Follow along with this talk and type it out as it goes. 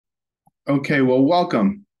Okay, well,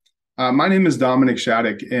 welcome. My name is Dominic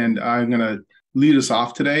Shattuck, and I'm going to lead us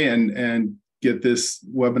off today and get this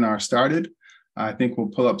webinar started. I think we'll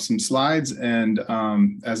pull up some slides, and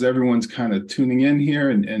as everyone's kind of tuning in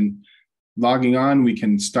here and logging on, we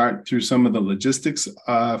can start through some of the logistics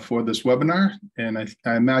for this webinar. And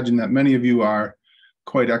I imagine that many of you are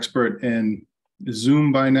quite expert in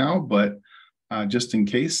Zoom by now, but just in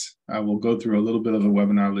case, we'll go through a little bit of the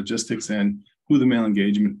webinar logistics and who the male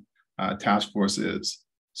engagement task force is.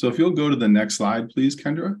 So if you'll go to the next slide, please,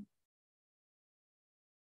 Kendra.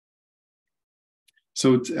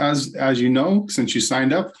 So as you know, since you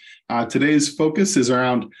signed up, today's focus is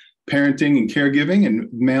around parenting and caregiving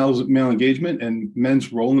and male engagement and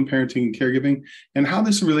men's role in parenting and caregiving and how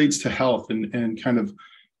this relates to health and kind of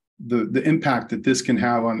the impact that this can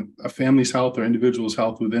have on a family's health or individual's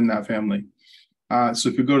health within that family. So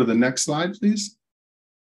if you go to the next slide, please.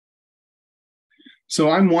 So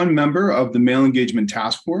I'm one member of the Male Engagement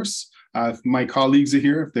Task Force. My colleagues are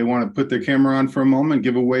here. If they want to put their camera on for a moment,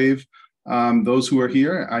 give a wave. Those who are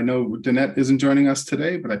here, I know Danette isn't joining us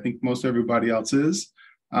today, but I think most everybody else is.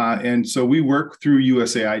 And so we work through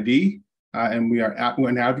USAID, and we are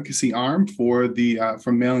an advocacy arm for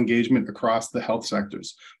male engagement across the health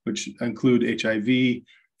sectors, which include HIV,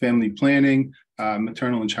 family planning,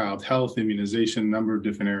 maternal and child health, immunization, a number of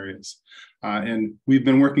different areas. And we've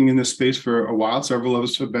been working in this space for a while. Several of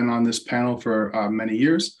us have been on this panel for many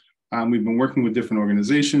years. We've been working with different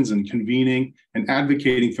organizations and convening and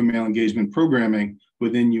advocating for male engagement programming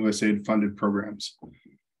within USAID-funded programs.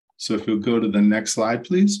 So if you'll go to the next slide,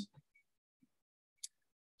 please.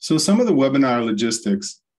 So some of the webinar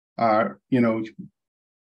logistics are,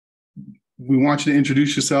 we want you to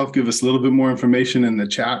introduce yourself, give us a little bit more information in the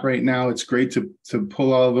chat right now. It's great to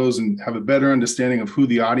pull all of those and have a better understanding of who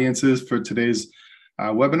the audience is for today's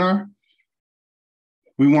webinar.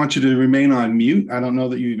 We want you to remain on mute. I don't know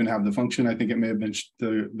that you even have the function. I think it may have been,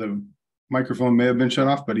 the microphone may have been shut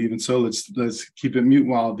off, but even so, let's keep it mute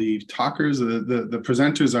while the talkers, the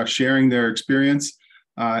presenters are sharing their experience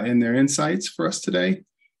and their insights for us today.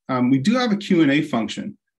 We do have a Q&A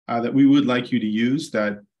function that we would like you to use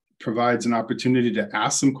that provides an opportunity to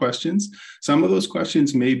ask some questions. Some of those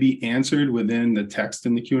questions may be answered within the text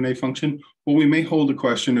in the Q&A function, or we may hold a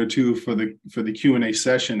question or two for the Q&A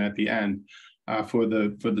session at the end for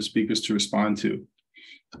the speakers to respond to.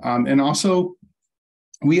 And also,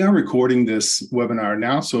 we are recording this webinar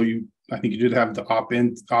now, so I think you did have to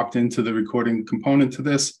opt into the recording component to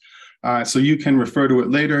this, so you can refer to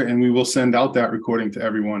it later, and we will send out that recording to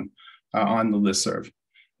everyone on the listserv.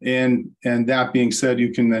 And that being said,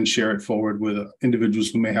 you can then share it forward with individuals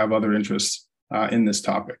who may have other interests in this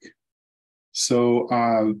topic.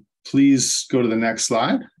 So please go to the next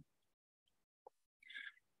slide.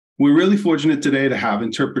 We're really fortunate today to have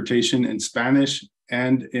interpretation in Spanish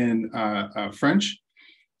and in French.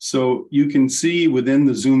 So you can see within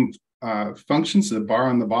the Zoom functions, the bar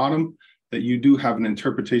on the bottom, that you do have an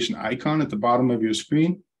interpretation icon at the bottom of your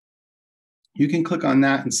screen. You can click on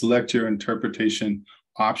that and select your interpretation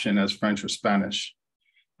option as French or Spanish.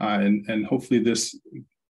 And hopefully this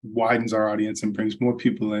widens our audience and brings more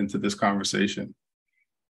people into this conversation.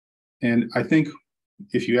 And I think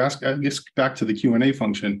if you ask, I guess back to the Q&A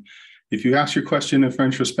function, if you ask your question in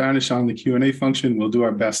French or Spanish on the Q&A function, we'll do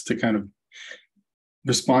our best to kind of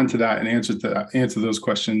respond to that and answer those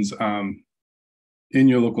questions in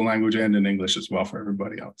your local language and in English as well for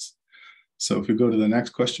everybody else. So if we go to the next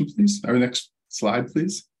question, please, or next slide,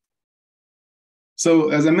 please. So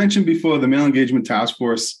as I mentioned before, the Male Engagement Task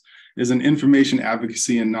Force is an information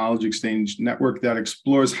advocacy and knowledge exchange network that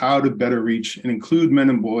explores how to better reach and include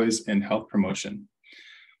men and boys in health promotion.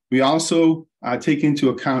 We also take into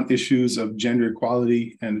account issues of gender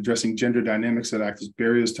equality and addressing gender dynamics that act as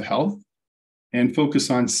barriers to health, and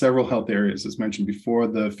focus on several health areas, as mentioned before: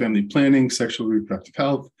 the family planning, sexual reproductive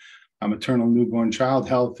health, maternal newborn child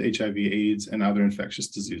health, HIV/AIDS, and other infectious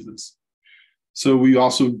diseases. So we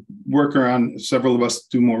also work around, several of us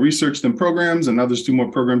do more research than programs, and others do more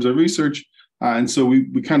programs than research. And so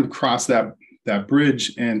we kind of cross that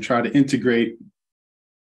bridge and try to integrate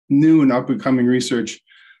new and up-and-coming research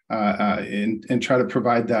and try to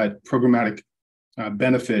provide that programmatic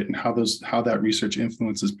benefit and how that research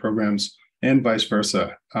influences programs and vice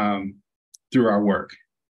versa through our work.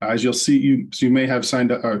 As you'll see, you may have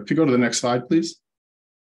signed up, or if you go to the next slide, please.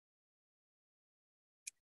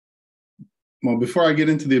 Well, before I get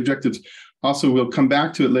into the objectives, also we'll come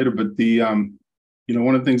back to it later, but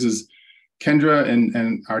one of the things is Kendra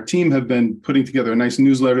and our team have been putting together a nice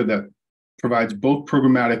newsletter that provides both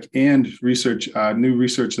programmatic and research, new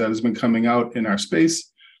research that has been coming out in our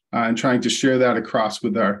space, and trying to share that across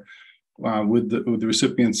with our with the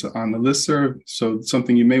recipients on the listserv. So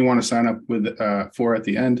something you may want to sign up with for at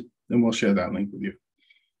the end, and we'll share that link with you.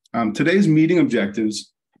 Today's meeting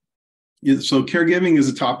objectives. So caregiving is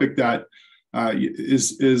a topic that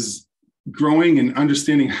is growing, and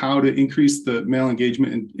understanding how to increase the male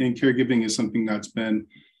engagement in caregiving is something that's been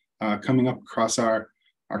coming up across our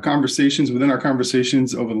conversations, within our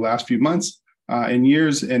conversations over the last few months and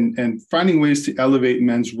years, and finding ways to elevate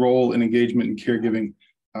men's role and engagement in caregiving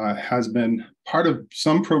has been part of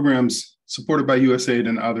some programs supported by USAID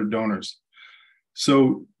and other donors.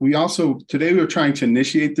 So today we're trying to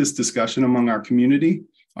initiate this discussion among our community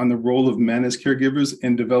on the role of men as caregivers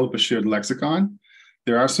and develop a shared lexicon.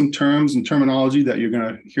 There are some terms and terminology that you're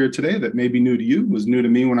going to hear today that may be new to you. It was new to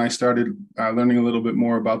me when I started learning a little bit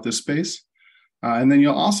more about this space. And then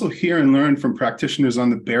you'll also hear and learn from practitioners on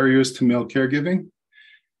the barriers to male caregiving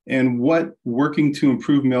and what working to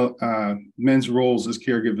improve men's roles as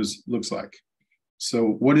caregivers looks like. So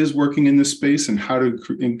what is working in this space and how to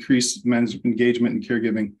increase men's engagement in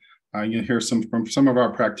caregiving? You'll hear from some of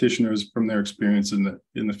our practitioners from their experience in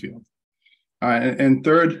the field. And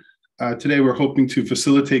third, today we're hoping to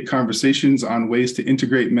facilitate conversations on ways to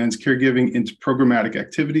integrate men's caregiving into programmatic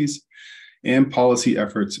activities and policy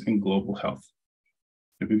efforts in global health.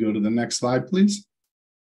 If we go to the next slide, please.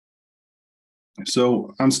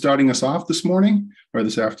 So I'm starting us off this morning, or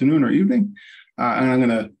this afternoon or evening, and I'm going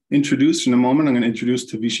to introduce in a moment, I'm going to introduce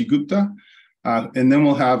Tavishi Gupta, and then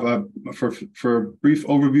we'll have for a brief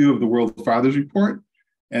overview of the World Fathers Report,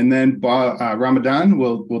 and then Ramadan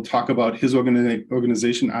will talk about his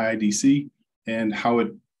organization, IIDC, and how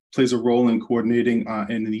it plays a role in coordinating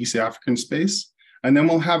in the East African space. And then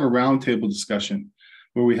we'll have a roundtable discussion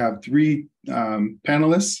where we have three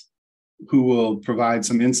panelists who will provide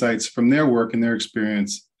some insights from their work and their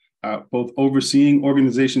experience, both overseeing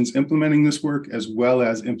organizations implementing this work as well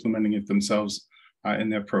as implementing it themselves in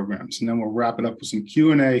their programs. And then we'll wrap it up with some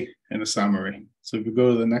Q&A and a summary. So if we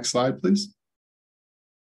go to the next slide, please.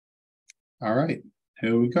 All right,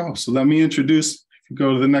 here we go. So let me introduce, if you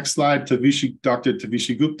go to the next slide, Dr.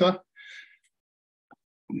 Tavishi Gupta.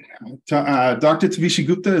 Dr. Tavishi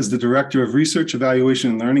Gupta is the Director of Research,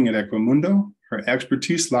 Evaluation, and Learning at Equimundo. Her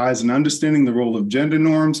expertise lies in understanding the role of gender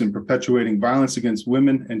norms in perpetuating violence against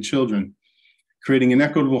women and children, creating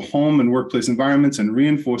inequitable home and workplace environments, and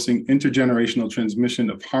reinforcing intergenerational transmission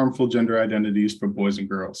of harmful gender identities for boys and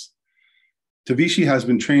girls. Tavishi has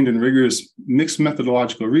been trained in rigorous mixed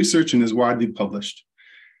methodological research and is widely published.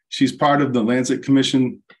 She's part of the Lancet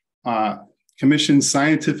Commission's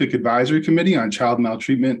Scientific Advisory Committee on Child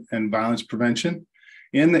Maltreatment and Violence Prevention,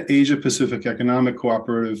 and the Asia Pacific Economic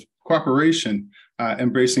Cooperation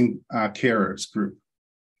Embracing Carers Group.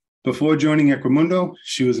 Before joining Equimundo,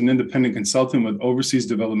 she was an independent consultant with Overseas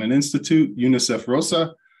Development Institute, UNICEF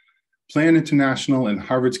Rosa, Plan International, and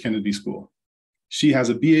Harvard's Kennedy School. She has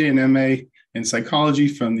a BA and MA in psychology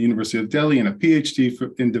from the University of Delhi and a PhD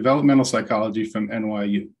in developmental psychology from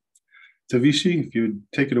NYU. Tavishi, if you would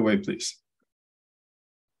take it away, please.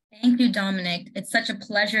 Thank you, Dominic. It's such a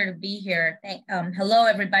pleasure to be here. Hello,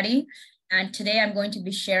 everybody. And today I'm going to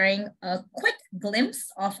be sharing a quick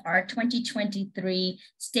glimpse of our 2023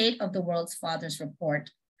 State of the World's Fathers Report.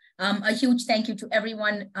 A huge thank you to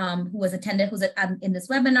everyone who's in this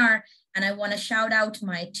webinar. And I want to shout out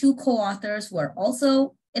my two co-authors who are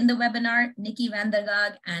also in the webinar, Nikki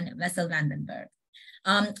Vandergaag and Wessel Vandenberg.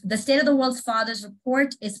 The State of the World's Fathers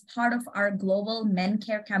Report is part of our global Men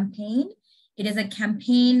Care campaign. It is a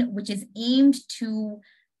campaign which is aimed to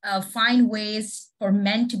find ways for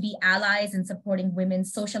men to be allies in supporting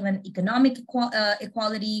women's social and economic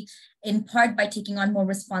equality, in part by taking on more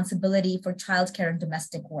responsibility for childcare and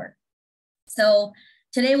domestic work. So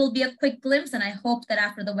today will be a quick glimpse, and I hope that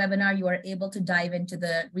after the webinar, you are able to dive into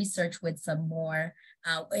the research with some more,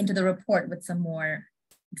 into the report with some more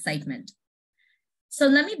excitement. So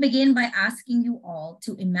let me begin by asking you all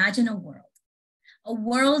to imagine a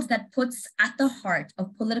world that puts at the heart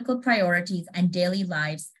of political priorities and daily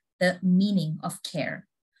lives the meaning of care.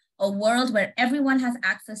 A world where everyone has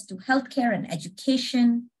access to healthcare and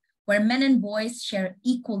education, where men and boys share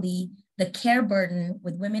equally the care burden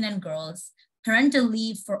with women and girls. Parental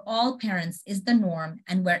leave for all parents is the norm,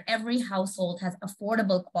 and where every household has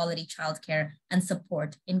affordable quality childcare and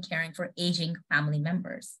support in caring for aging family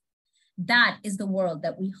members. That is the world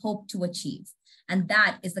that we hope to achieve. And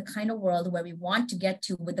that is the kind of world where we want to get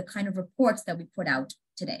to with the kind of reports that we put out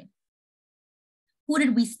today. Who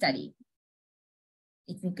did we study?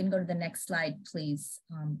 If you can go to the next slide, please,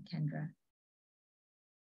 Kendra.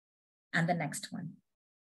 And the next one.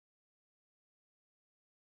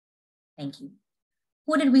 Thank you.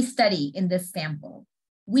 Who did we study in this sample?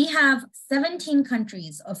 We have 17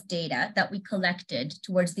 countries of data that we collected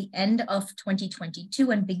towards the end of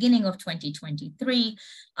 2022 and beginning of 2023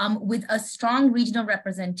 with a strong regional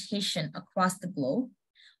representation across the globe,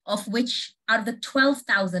 of which out of the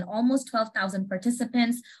 12,000, almost 12,000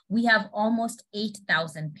 participants, we have almost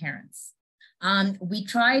 8,000 parents. We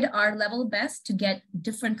tried our level best to get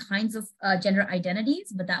different kinds of gender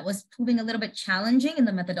identities, but that was proving a little bit challenging in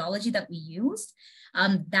the methodology that we used.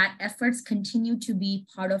 That efforts continue to be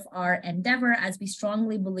part of our endeavor, as we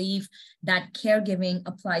strongly believe that caregiving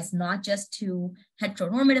applies not just to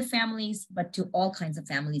heteronormative families, but to all kinds of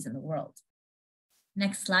families in the world.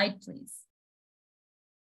 Next slide, please.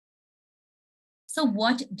 So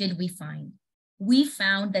what did we find? We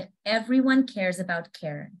found that everyone cares about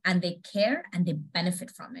care, and they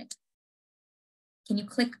benefit from it. Can you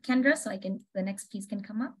click, Kendra, so the next piece can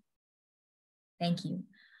come up? Thank you.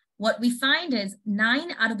 What we find is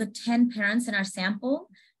 9 out of the 10 parents in our sample,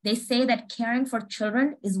 they say that caring for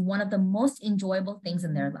children is one of the most enjoyable things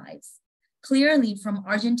in their lives. Clearly, from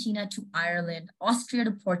Argentina to Ireland, Austria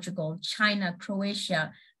to Portugal, China,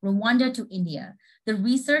 Croatia, Rwanda to India, the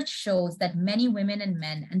research shows that many women and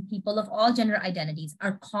men and people of all gender identities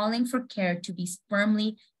are calling for care to be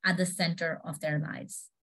firmly at the center of their lives.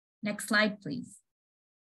 Next slide, please.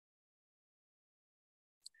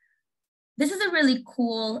 This is a really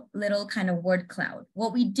cool little kind of word cloud.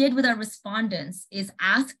 What we did with our respondents is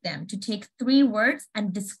ask them to take 3 words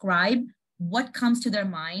and describe what comes to their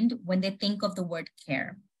mind when they think of the word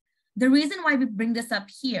care. The reason why we bring this up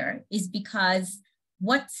here is because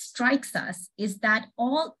what strikes us is that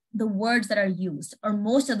all the words that are used, or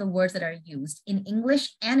most of the words that are used in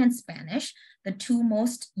English and in Spanish, the 2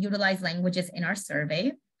 most utilized languages in our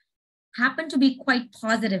survey, happen to be quite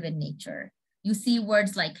positive in nature. You see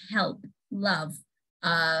words like help, love,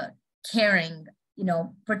 caring,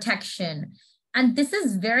 protection. And this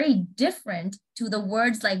is very different to the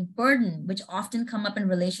words like burden, which often come up in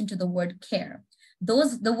relation to the word care.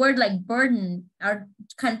 The word like burden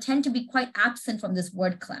tend to be quite absent from this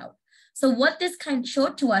word cloud. So what this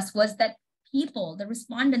showed to us was that people, the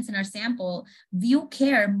respondents in our sample, view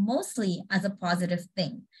care mostly as a positive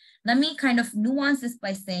thing. Let me kind of nuance this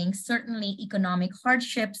by saying certainly economic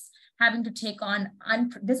hardships, having to take on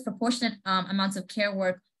disproportionate amounts of care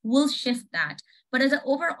work will shift that. But as an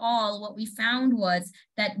overall, what we found was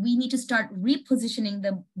that we need to start repositioning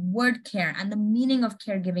the word care and the meaning of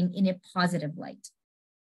caregiving in a positive light.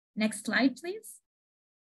 Next slide, please.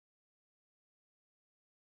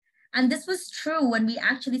 And this was true when we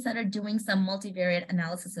actually started doing some multivariate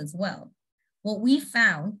analysis as well. What we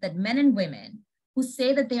found that men and women who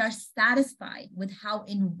say that they are satisfied with how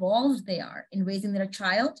involved they are in raising their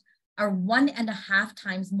child are 1.5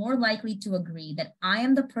 times more likely to agree that I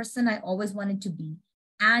am the person I always wanted to be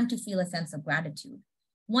and to feel a sense of gratitude.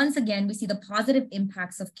 Once again, we see the positive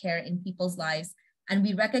impacts of care in people's lives, and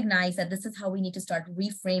we recognize that this is how we need to start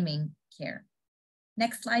reframing care.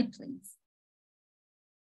 Next slide, please.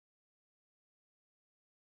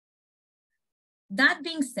 That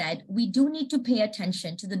being said, we do need to pay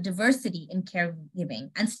attention to the diversity in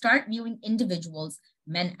caregiving and start viewing individuals,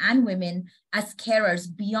 men and women, as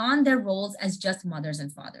carers beyond their roles as just mothers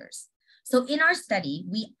and fathers. So in our study,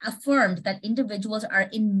 we affirmed that individuals are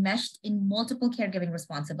enmeshed in multiple caregiving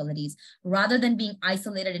responsibilities rather than being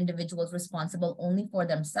isolated individuals responsible only for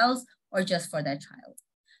themselves or just for their child.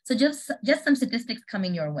 So just some statistics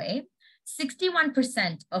coming your way.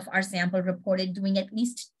 61% of our sample reported doing at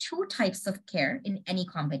least 2 types of care in any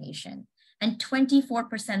combination, and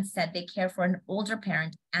 24% said they care for an older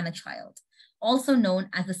parent and a child, also known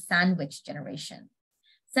as the sandwich generation.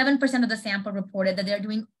 7% of the sample reported that they're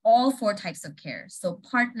doing all 4 types of care, so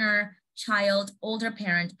partner, child, older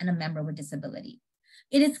parent, and a member with disability.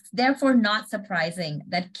 It is therefore not surprising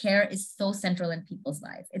that care is so central in people's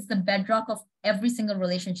lives. It's the bedrock of every single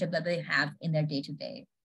relationship that they have in their day-to-day.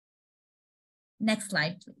 Next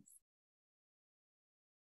slide, please.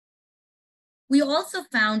 We also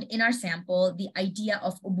found in our sample the idea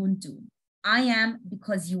of Ubuntu. I am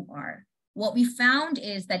because you are. What we found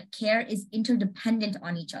is that care is interdependent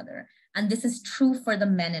on each other, and this is true for the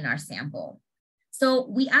men in our sample. So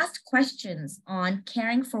we asked questions on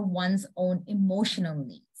caring for one's own emotional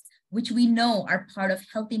needs, which we know are part of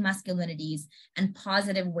healthy masculinities and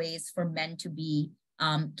positive ways for men to be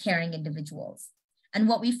caring individuals. And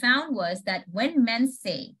what we found was that when men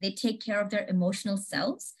say they take care of their emotional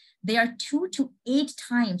selves, they are 2 to 8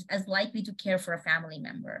 times as likely to care for a family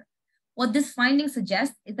member. What this finding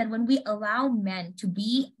suggests is that when we allow men to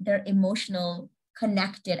be their emotional,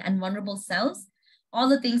 connected, and vulnerable selves, all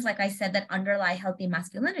the things, like I said, that underlie healthy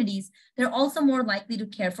masculinities, they're also more likely to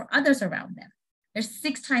care for others around them. They're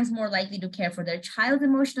 6 times more likely to care for their child's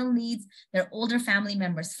emotional needs, their older family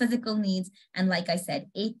members' physical needs, and like I said,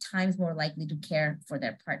 8 times more likely to care for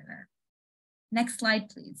their partner. Next slide,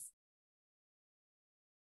 please.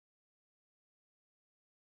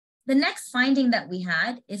 The next finding that we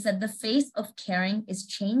had is that the face of caring is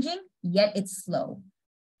changing, yet it's slow.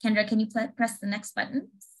 Kendra, can you press the next button?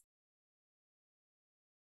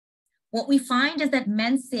 What we find is that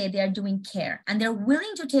men say they are doing care and they're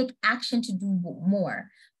willing to take action to do more,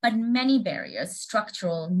 but many barriers,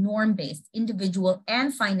 structural, norm-based, individual,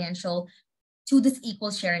 and financial, to this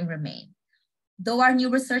equal sharing remain. Though our new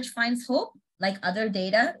research finds hope, like other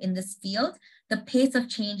data in this field, the pace of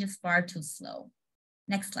change is far too slow.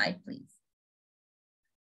 Next slide, please.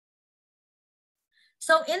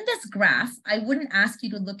 So in this graph, I wouldn't ask you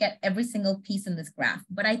to look at every single piece in this graph,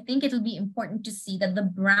 but I think it'll be important to see that the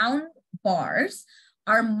brown bars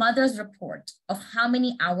are mothers' report of how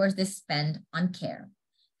many hours they spend on care.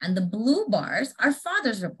 And the blue bars are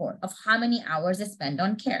fathers' report of how many hours they spend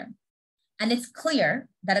on care. And it's clear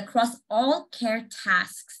that across all care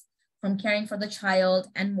tasks, from caring for the child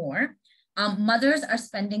and more, mothers are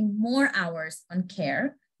spending more hours on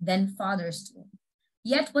care than fathers do.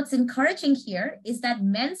 Yet what's encouraging here is that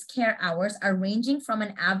men's care hours are ranging from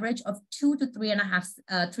an average of 2 to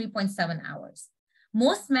 3.7 hours.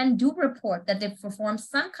 Most men do report that they perform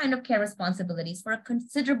some kind of care responsibilities for a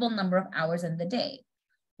considerable number of hours in the day.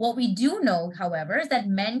 What we do know, however, is that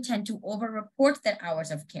men tend to over-report their hours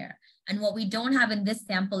of care. And what we don't have in this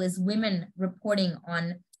sample is women reporting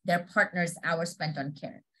on their partner's hours spent on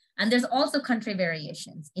care. And there's also country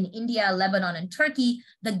variations. In India, Lebanon, and Turkey,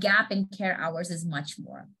 the gap in care hours is much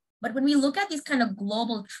more. But when we look at these kind of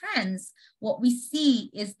global trends, what we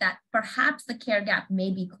see is that perhaps the care gap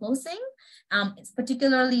may be closing,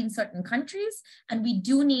 particularly in certain countries. And we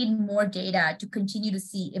do need more data to continue to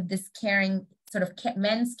see if this caring,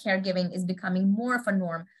 men's caregiving is becoming more of a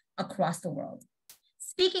norm across the world.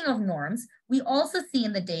 Speaking of norms, we also see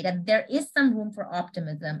in the data there is some room for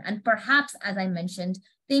optimism, and perhaps, as I mentioned,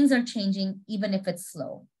 things are changing even if it's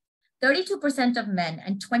slow. 32% of men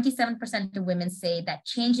and 27% of women say that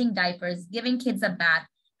changing diapers, giving kids a bath,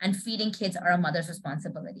 and feeding kids are a mother's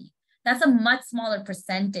responsibility. That's a much smaller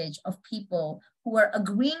percentage of people who are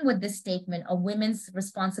agreeing with this statement of women's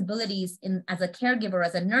responsibilities as a caregiver,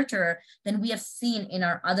 as a nurturer, than we have seen in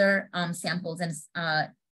our other samples and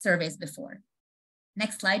surveys before.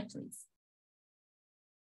 Next slide, please.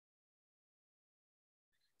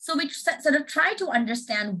 So we sort of try to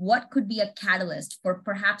understand what could be a catalyst for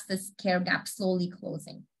perhaps this care gap slowly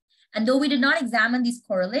closing. And though we did not examine these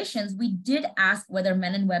correlations, we did ask whether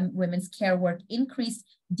men and women's care work increased,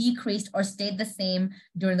 decreased, or stayed the same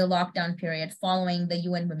during the lockdown period following the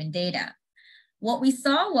UN Women data. What we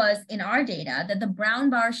saw was in our data that the brown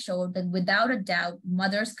bars showed that without a doubt,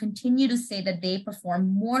 mothers continue to say that they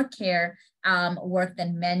perform more care work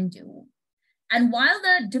than men do. And while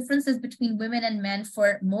the differences between women and men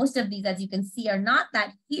for most of these, as you can see, are not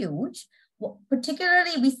that huge,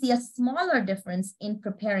 particularly we see a smaller difference in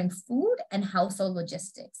preparing food and household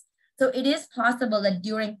logistics. So it is possible that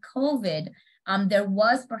during COVID, there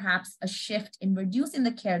was perhaps a shift in reducing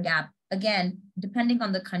the care gap, again, depending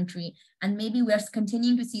on the country, and maybe we're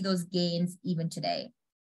continuing to see those gains even today.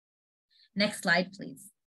 Next slide, please.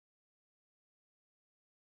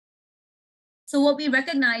 So what we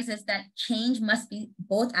recognize is that change must be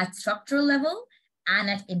both at structural level and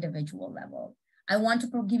at individual level. I want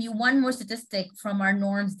to give you one more statistic from our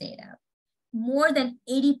norms data. More than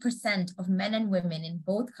 80% of men and women in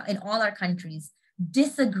all our countries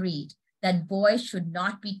disagreed that boys should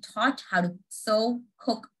not be taught how to sew,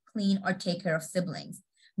 cook, clean, or take care of siblings,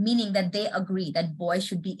 meaning that they agree that boys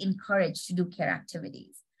should be encouraged to do care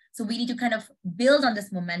activities. So we need to kind of build on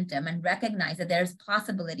this momentum and recognize that there's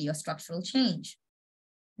possibility of structural change.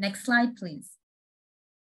 Next slide, please.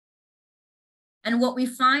 And what we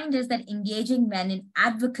find is that engaging men in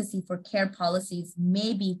advocacy for care policies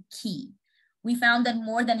may be key. We found that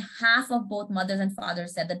more than half of both mothers and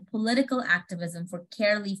fathers said that political activism for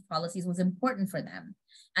care leave policies was important for them.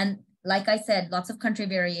 And like I said, lots of country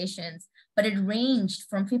variations, but it ranged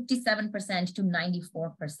from 57% to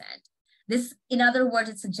 94%. This, in other words,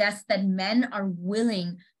 it suggests that men are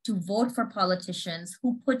willing to vote for politicians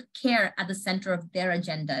who put care at the center of their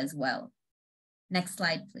agenda as well. Next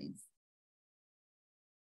slide, please.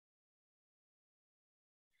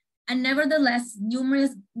 And nevertheless,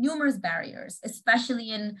 numerous barriers,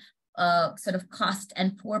 especially in sort of cost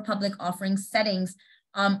and poor public offering settings,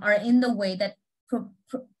 are in the way that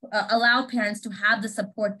allow parents to have the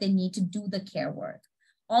support they need to do the care work.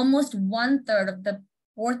 Almost 1/3 of the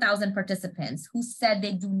 4,000 participants who said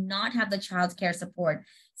they do not have the childcare support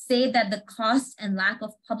say that the cost and lack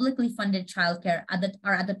of publicly funded childcare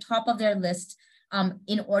are at the top of their list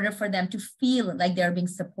in order for them to feel like they're being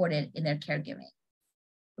supported in their caregiving.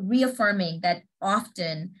 Reaffirming that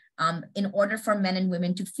often, in order for men and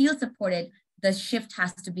women to feel supported, the shift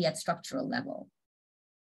has to be at structural level.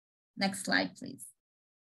 Next slide, please.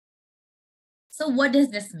 So what does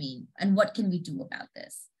this mean and what can we do about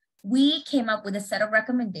this? We came up with a set of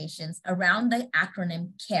recommendations around the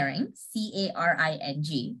acronym CARING,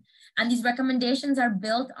 C-A-R-I-N-G. And these recommendations are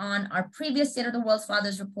built on our previous State of the World's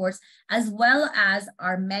Fathers reports, as well as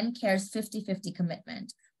our Men Cares 50-50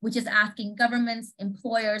 commitment, which is asking governments,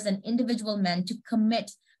 employers, and individual men to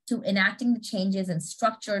commit to enacting the changes in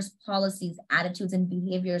structures, policies, attitudes, and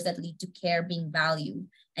behaviors that lead to care being valued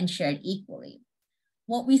and shared equally.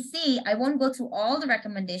 What we see, I won't go through all the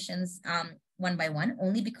recommendations one by one,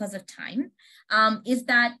 only because of time, is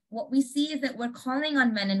that what we see is that we're calling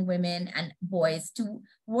on men and women and boys to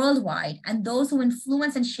worldwide, and those who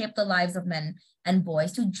influence and shape the lives of men and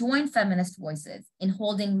boys to join feminist voices in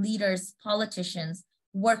holding leaders, politicians,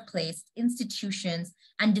 workplace, institutions,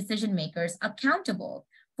 and decision makers accountable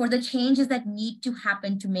for the changes that need to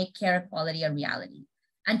happen to make care equality a reality,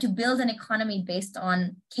 and to build an economy based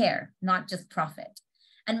on care, not just profit.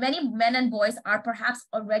 And many men and boys are perhaps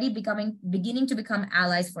already beginning to become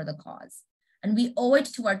allies for the cause. And we owe it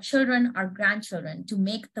to our children, our grandchildren, to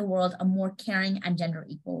make the world a more caring and gender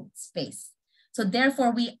equal space. So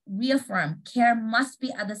therefore, we reaffirm care must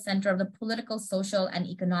be at the center of the political, social, and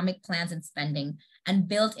economic plans and spending, and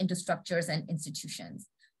built into structures and institutions.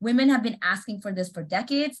 Women have been asking for this for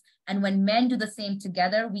decades, and when men do the same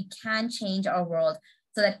together, we can change our world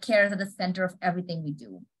so that care is at the center of everything we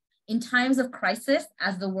do. In times of crisis,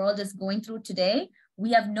 as the world is going through today,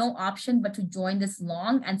 we have no option but to join this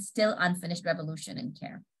long and still unfinished revolution in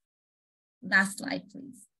care. Last slide,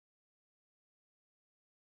 please.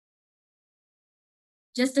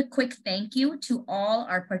 Just a quick thank you to all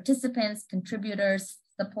our participants, contributors,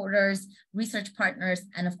 supporters, research partners,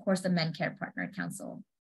 and of course, the Men Care Partner Council.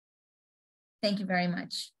 Thank you very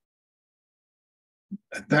much.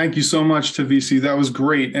 Thank you so much, Tavisi. That was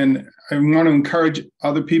great. And I want to encourage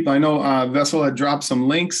other people. I know Vessel had dropped some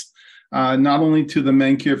links, not only to the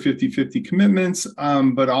Men Care 50-50 commitments,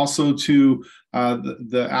 but also to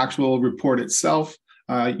the actual report itself.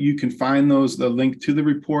 You can find the link to the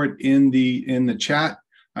report in the chat.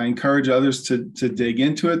 I encourage others to dig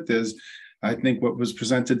into it. I think what was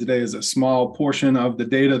presented today is a small portion of the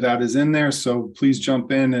data that is in there. So please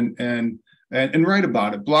jump in and write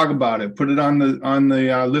about it, blog about it, put it on the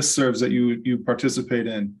listservs that you participate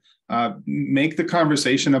in. Make the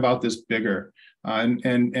conversation about this bigger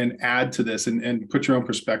and add to this and put your own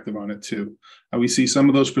perspective on it too. We see some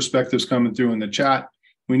of those perspectives coming through in the chat.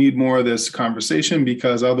 We need more of this conversation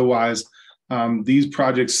because otherwise these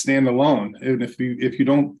projects stand alone. And if you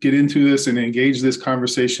don't get into this and engage this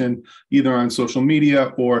conversation either on social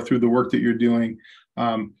media or through the work that you're doing,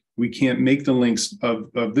 we can't make the links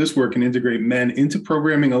of this work and integrate men into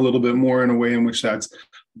programming a little bit more in a way in which that's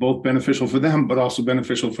both beneficial for them, but also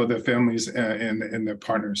beneficial for their families and their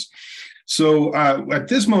partners. So at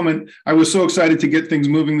this moment, I was so excited to get things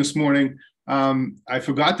moving this morning. I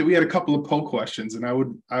forgot that we had a couple of poll questions, and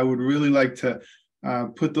I would really like to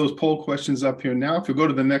put those poll questions up here now. If you go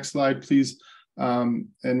to the next slide, please.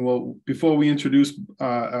 Before we introduce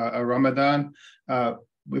Ramadan,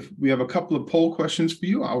 we have a couple of poll questions for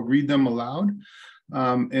you. I'll read them aloud.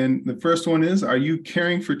 And the first one is, are you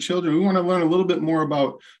caring for children? We want to learn a little bit more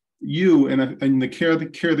about you and the care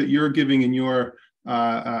that you're giving in your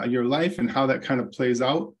life and how that kind of plays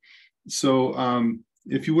out. So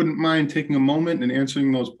if you wouldn't mind taking a moment and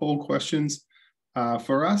answering those poll questions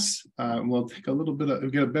for us, we'll take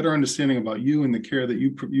get a better understanding about you and the care that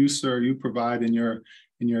you provide in your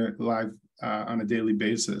life on a daily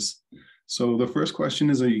basis. So the first question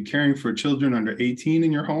is, are you caring for children under 18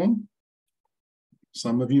 in your home?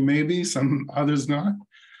 Some of you maybe, some others not.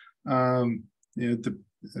 We're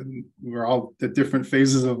all at different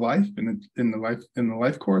phases of life in the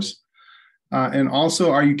life course. And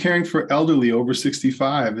also, are you caring for elderly over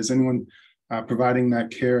 65? Is anyone providing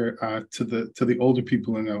that care to the older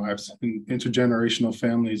people in their lives, in intergenerational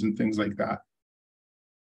families and things like that?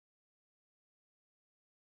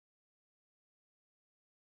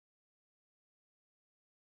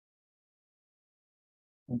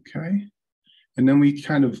 Okay. And then we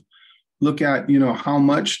kind of look at, how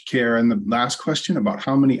much care, and the last question about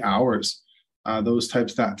how many hours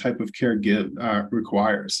that type of care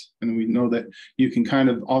requires. And we know that you can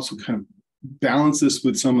also balance this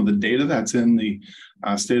with some of the data that's in the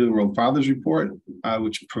State of the World Fathers Report,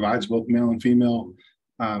 which provides both male and female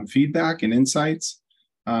feedback and insights.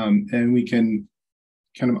 And we can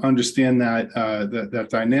kind of understand that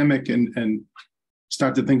dynamic and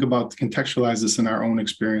start to think about, contextualize this in our own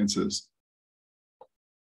experiences.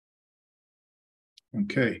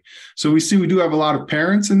 Okay, so we see we do have a lot of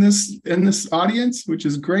parents in this audience, which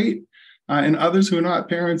is great, and others who are not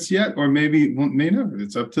parents yet, or maybe may never.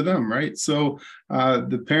 It's up to them, right? So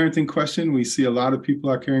the parenting question, we see a lot of people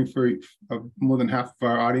are caring for, more than half of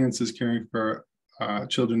our audience is caring for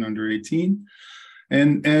children under 18,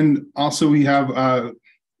 and also we have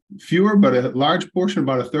fewer, but a large portion,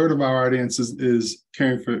 about a third of our audience is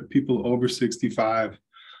caring for people over 65,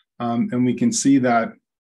 and we can see that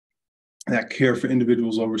care for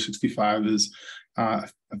individuals over 65 is a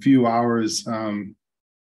few hours. I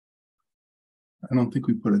don't think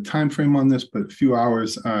we put a time frame on this, but a few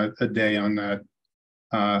hours a day on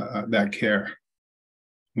that care.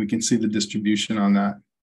 We can see the distribution on that.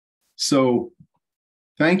 So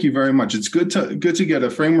thank you very much. It's good to get a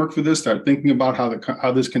framework for this, start thinking about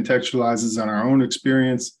how this contextualizes on our own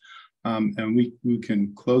experience. And we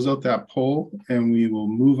can close out that poll, and we will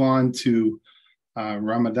move on to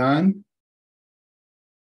Ramadan.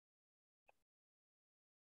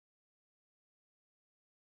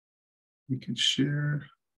 We can share,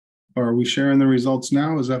 or are we sharing the results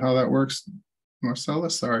now? Is that how that works, Marcella?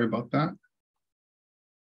 Sorry about that.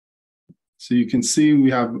 So you can see we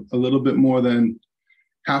have a little bit more than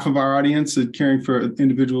half of our audience is caring for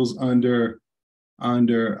individuals under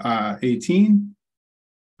 18,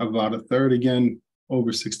 about a third, again,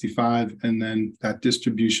 over 65, and then that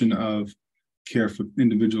distribution of care for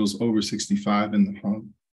individuals over 65 in the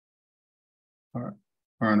home are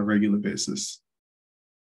on a regular basis.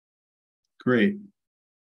 Great.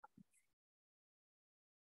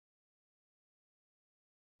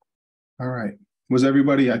 All right. Was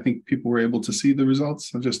everybody, I think people were able to see the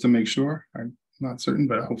results, just to make sure. I'm not certain,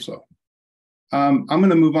 but I hope so. I'm going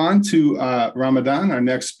to move on to Ramadan, our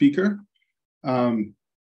next speaker.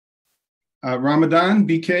 Ramadan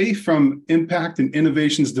BK from Impact and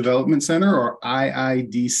Innovations Development Center, or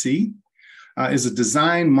IIDC, is a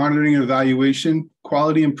design, monitoring, and evaluation,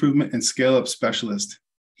 quality improvement, and scale-up specialist.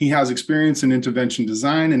 He has experience in intervention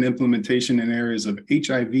design and implementation in areas of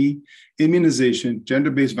HIV, immunization,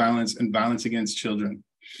 gender-based violence, and violence against children,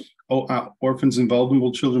 orphans and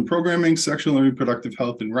vulnerable children programming, sexual and reproductive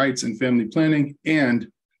health and rights and family planning, and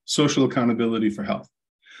social accountability for health.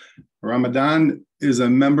 Ramadan is a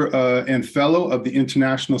member and fellow of the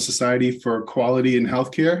International Society for Quality in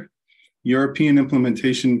Healthcare, European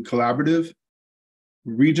Implementation Collaborative,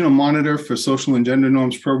 regional monitor for social and gender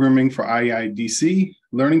norms programming for IIDC,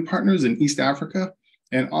 learning partners in East Africa,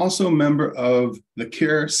 and also member of the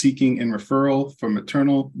Care Seeking and Referral for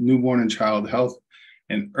Maternal, Newborn, and Child Health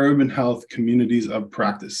and Urban Health Communities of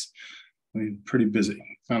Practice. I mean, pretty busy,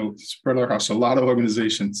 kind of spread across a lot of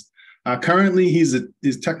organizations. Currently, he's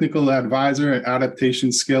technical advisor at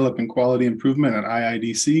adaptation, scale up, and quality improvement at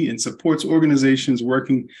IIDC, and supports organizations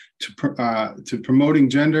working to promoting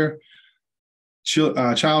gender,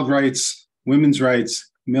 child rights, women's rights,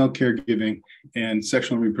 male caregiving, and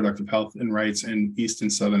sexual and reproductive health and rights in East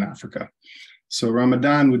and Southern Africa. So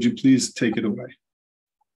Ramadan, would you please take it away?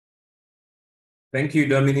 Thank you,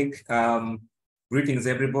 Dominic. Greetings,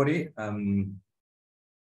 everybody. I'm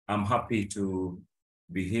happy to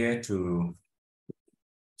be here to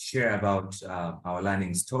share about our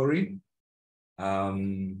learning story.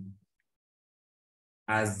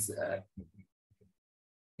 As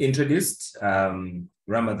introduced,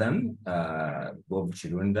 Ramadan, Bob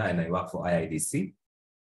Chirunda, and I work for IIDC,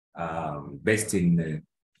 based in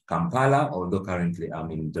Kampala, although currently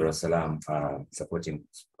I'm in Dar es Salaam supporting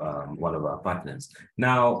one of our partners.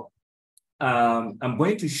 Now, I'm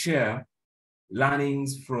going to share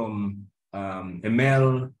learnings from a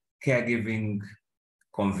male caregiving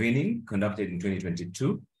convening conducted in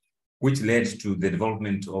 2022, which led to the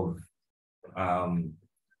development of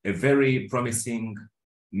a very promising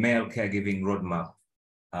male caregiving roadmap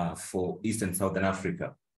for East and Southern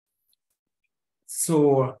Africa.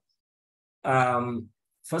 So,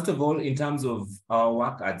 first of all, in terms of our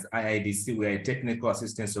work at IIDC, we are a technical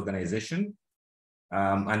assistance organization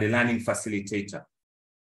and a learning facilitator.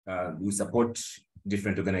 We support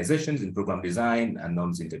different organizations in program design and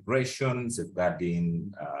norms integration,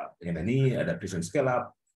 safeguarding M&E, adaptation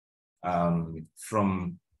scale-up,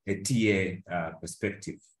 from a TA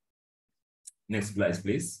perspective. Next slide,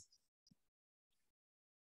 please.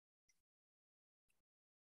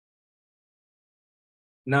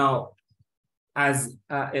 Now, as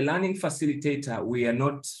a learning facilitator, we are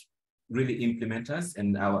not really implementers,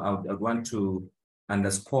 and I want to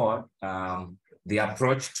underscore the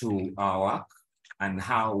approach to our work and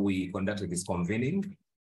how we conducted this convening.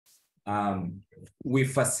 We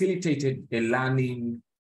facilitated a learning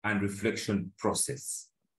and reflection process.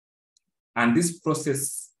 And this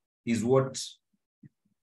process is what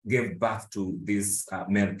gave birth to this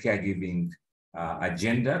male caregiving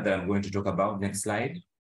agenda that I'm going to talk about. Next slide.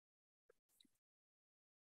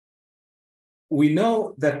 We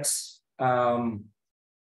know that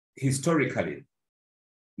historically,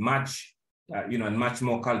 much, and much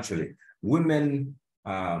more culturally, women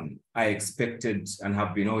are expected and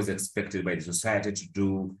have been always expected by the society to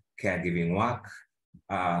do caregiving work.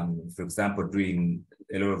 For example, doing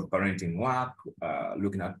a lot of parenting work,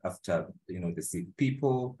 looking after the sick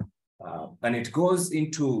people, and it goes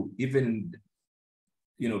into even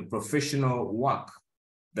professional work,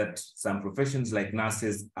 that some professions like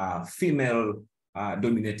nurses are female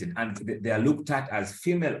dominated, and they are looked at as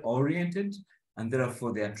female oriented, and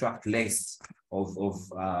therefore they attract less of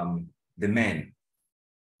the men.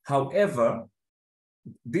 However,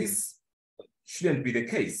 this shouldn't be the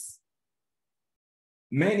case.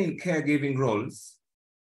 Men in caregiving roles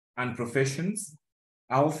and professions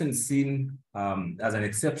are often seen as an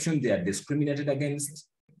exception. They are discriminated against.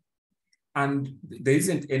 And there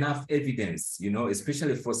isn't enough evidence,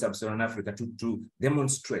 especially for Sub-Saharan Africa, to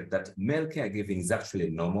demonstrate that male caregiving is actually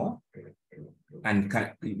normal and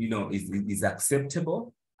is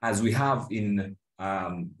acceptable, as we have in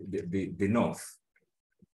the North.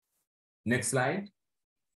 Next slide.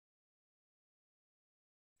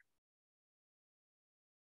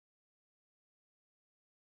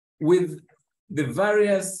 With the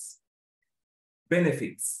various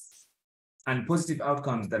benefits and positive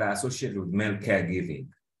outcomes that are associated with male caregiving,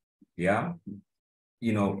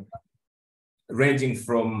 ranging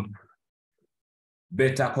from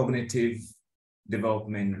better cognitive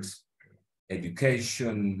development,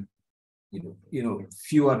 education,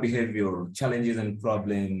 fewer behavioral challenges and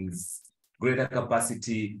problems, greater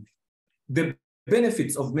capacity. The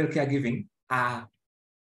benefits of male caregiving are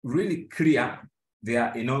really clear. They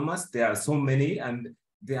are enormous. There are so many, and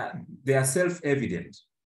they are self-evident.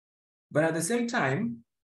 But at the same time,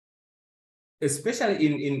 especially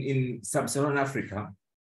in Sub-Saharan Africa,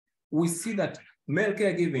 we see that male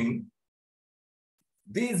caregiving,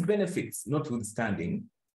 these benefits notwithstanding,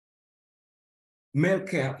 male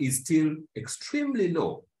care is still extremely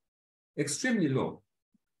low, extremely low.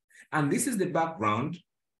 And this is the background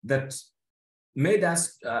that made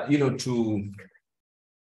us, to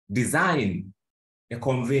design a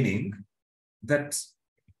convening that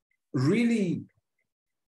really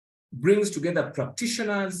brings together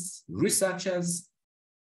practitioners, researchers,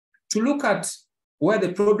 to look at where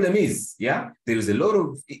the problem is. There is a lot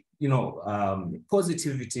of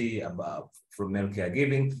positivity from male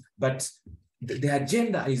caregiving, but the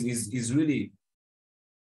agenda is really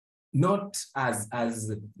not as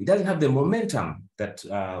it doesn't have the momentum that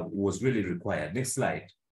was really required. Next slide.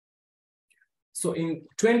 So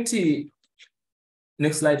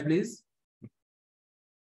next slide, please.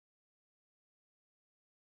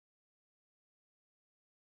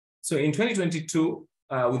 So in 2022,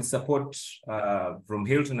 with support from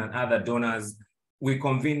Hilton and other donors, we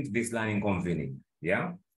convened this learning convening,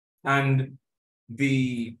 And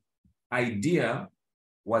the idea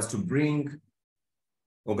was to bring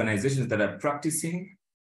organizations that are practicing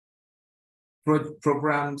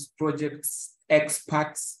programs, projects,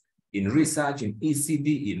 experts in research, in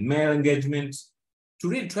ECD, in male engagement, to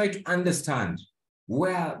really try to understand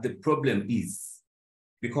where the problem is.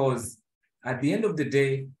 Because at the end of the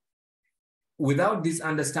day, without this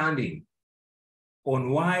understanding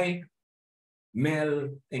on why male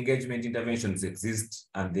engagement interventions exist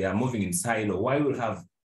and they are moving in silo, why we'll have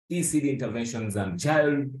ECD interventions and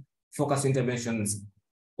child-focused interventions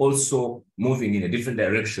also moving in a different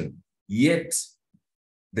direction, yet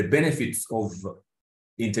the benefits of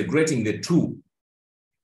integrating the two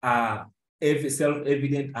are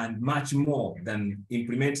self-evident and much more than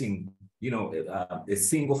implementing, a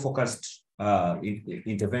single focused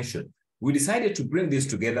intervention. We decided to bring this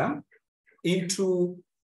together into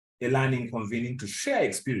a learning convening to share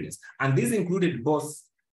experience. And this included both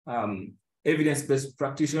evidence-based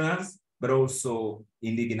practitioners, but also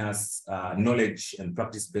indigenous knowledge and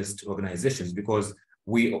practice-based organizations, because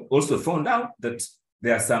we also found out that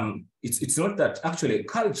there are some, it's not that actually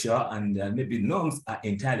culture and maybe norms are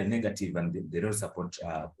entirely negative and they don't support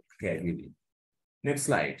caregiving. Next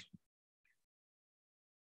slide.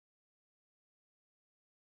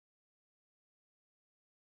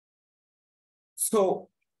 So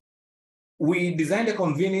we designed a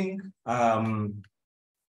convening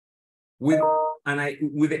with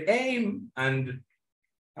the aim and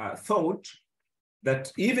thought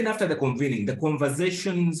that even after the convening, the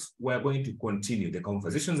conversations were going to continue. The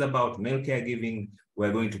conversations about male caregiving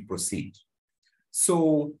were going to proceed.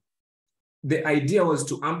 So the idea was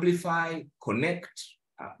to amplify, connect,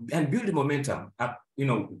 and build momentum,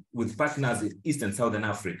 with partners in East and Southern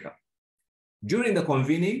Africa. During the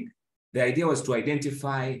convening, the idea was to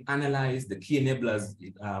identify, analyze the key enablers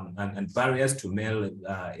and barriers to male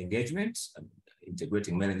engagement,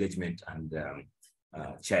 integrating male engagement and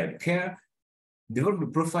child care, develop a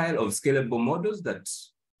profile of scalable models that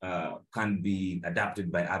can be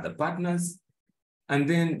adapted by other partners, and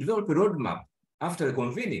then develop a roadmap after the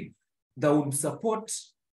convening that would support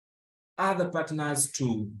other partners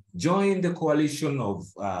to join the coalition of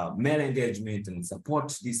male engagement and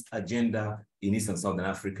support this agenda in East and Southern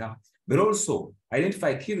Africa, but also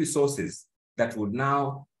identify key resources that would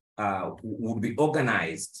now would be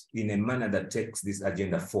organized in a manner that takes this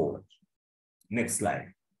agenda forward. Next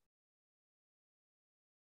slide.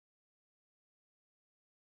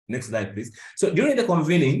 Next slide, please. So during the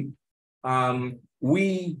convening,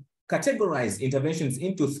 we categorized interventions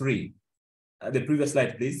into three. The previous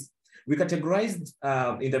slide, please. We categorized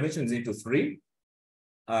interventions into three: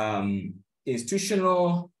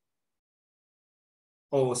 institutional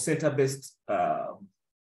or center-based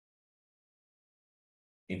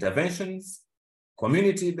interventions,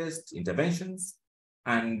 community-based interventions,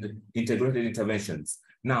 and integrated interventions.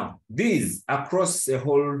 Now, these across a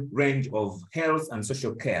whole range of health and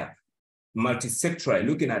social care, multi-sectoral,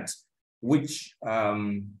 looking at which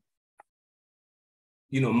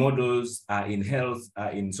models are in health,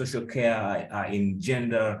 are in social care, are in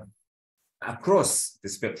gender, across the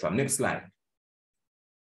spectrum. Next slide.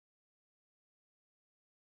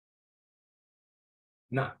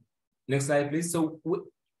 Now, next slide, please. So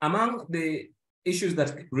among the issues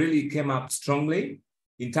that really came up strongly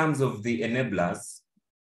in terms of the enablers,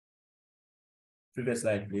 previous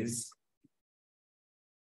slide, please.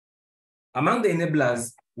 Among the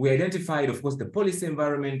enablers, we identified, of course, the policy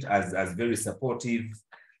environment as very supportive.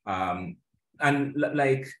 And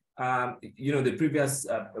like, the previous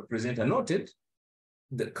presenter noted,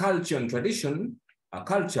 the culture and tradition,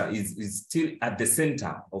 culture is still at the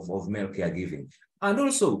center of male caregiving. And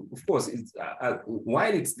also, of course, it's,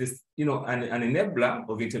 while it's this, an enabler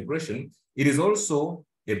of integration, it is also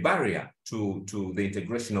a barrier to the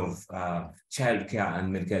integration of child care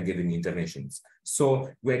and male caregiving interventions. So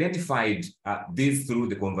we identified these through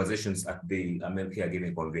the conversations at the male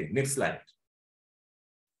caregiving convening. Next slide.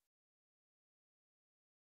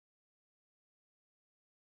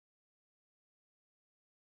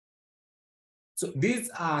 So these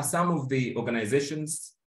are some of the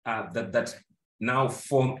organizations that now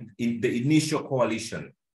formed in the initial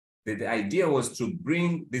coalition. The idea was to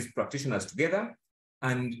bring these practitioners together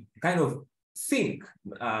and kind of think,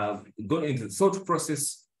 go into the thought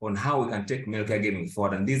process on how we can take male caregiving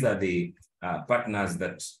forward. And these are the partners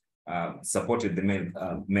that supported the male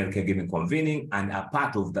caregiving convening and are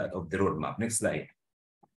part of the roadmap. Next slide.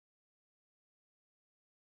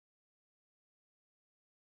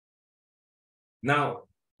 Now,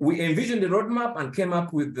 we envisioned the roadmap and came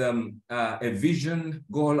up with a vision,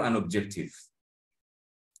 goal, and objective.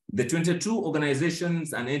 The 22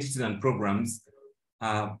 organizations and entities and programs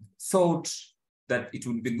thought that it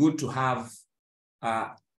would be good to have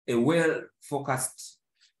a well-focused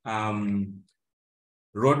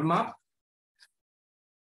roadmap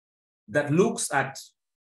that looks at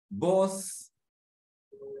both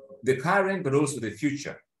the current but also the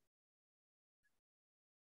future.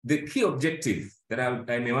 The key objective that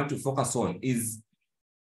I may want to focus on is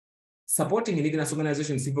supporting indigenous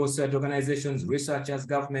organizations, civil society organizations, researchers,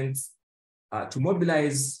 governments, to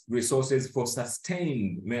mobilize resources for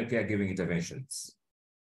sustained male caregiving interventions.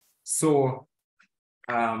 So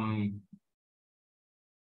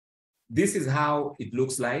this is how it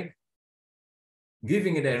looks like,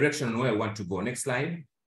 giving a direction on where I want to go. Next slide.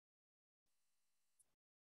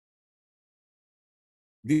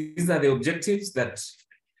 These are the objectives that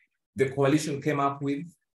the coalition came up with.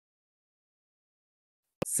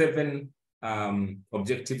 7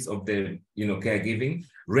 objectives of the caregiving,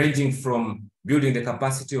 ranging from building the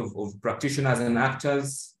capacity of practitioners and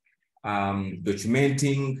actors,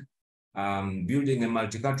 documenting, building a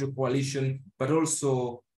multicultural coalition, but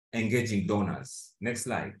also engaging donors. Next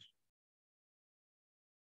slide.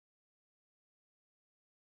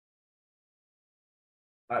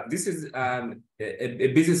 This is a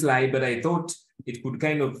busy slide, but I thought it could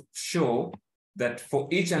kind of show that for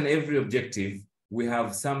each and every objective, we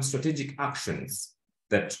have some strategic actions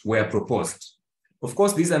that were proposed. Of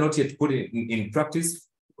course, these are not yet put in practice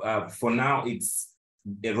for now, it's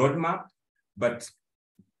a roadmap, but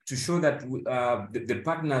to show that the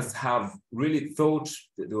partners have really thought,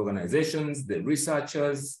 the organizations, the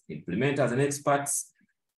researchers, implementers, and experts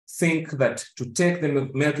think that to take the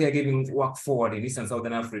male caregiving work forward in East and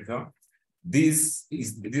Southern Africa, these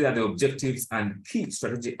are the objectives and key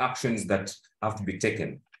strategic actions that have to be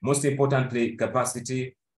taken. Most importantly,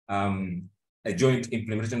 capacity, a joint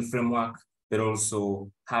implementation framework, but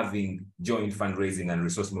also having joint fundraising and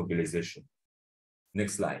resource mobilization.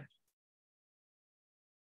 Next slide.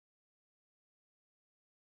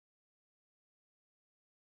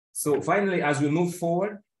 So finally, as we move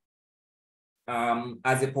forward,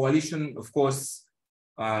 as a coalition, of course,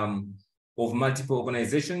 of multiple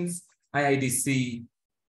organizations, IIDC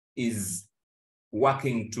is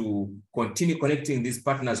working to continue connecting these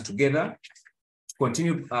partners together, to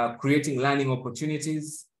continue creating learning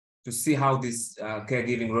opportunities, to see how this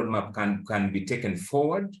caregiving roadmap can be taken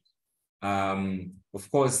forward.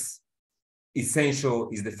 Of course, essential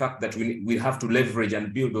is the fact that we have to leverage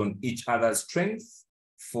and build on each other's strengths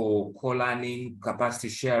for co-learning, capacity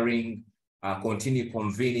sharing, continue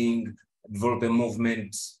convening, develop a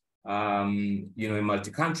movement, a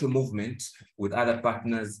multi-country movement with other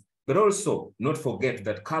partners, but also not forget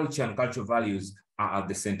that culture and cultural values are at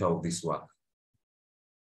the center of this work.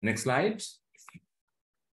 Next slide.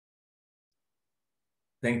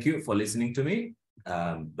 Thank you for listening to me.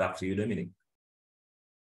 Back to you, Dominic.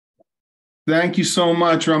 Thank you so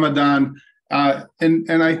much, Ramadan.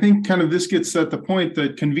 And I think kind of this gets at the point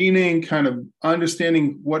that convening, kind of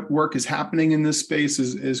understanding what work is happening in this space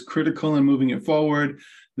is critical in moving it forward.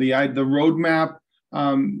 The roadmap,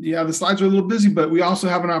 the slides are a little busy, but we also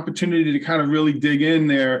have an opportunity to kind of really dig in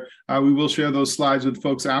there. We will share those slides with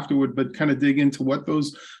folks afterward, but kind of dig into what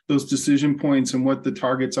those decision points and what the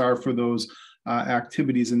targets are for those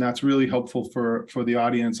activities. And that's really helpful for the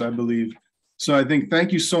audience, I believe. So I think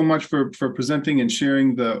thank you so much for presenting and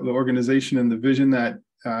sharing the organization and the vision that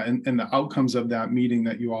and the outcomes of that meeting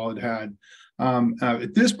that you all had.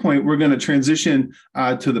 At this point, we're going to transition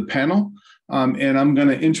to the panel. And I'm going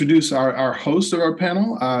to introduce our host of our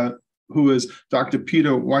panel, who is Dr.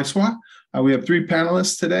 Peter Waiswa. We have three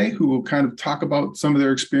panelists today who will kind of talk about some of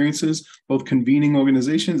their experiences, both convening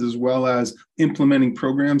organizations as well as implementing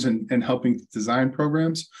programs and helping design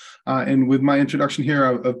programs. And with my introduction here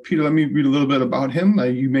of Peter, let me read a little bit about him.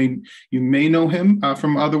 You may know him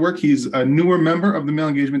from other work. He's a newer member of the Male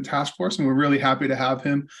Engagement Task Force, and we're really happy to have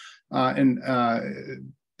him.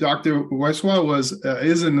 Dr. Waiswa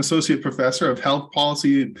is an associate professor of health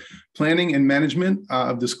policy planning and management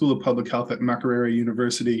of the School of Public Health at Makerere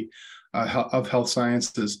University of Health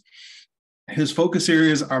Sciences. His focus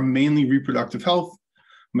areas are mainly reproductive health,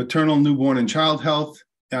 maternal, newborn, and child health.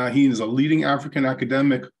 He is a leading African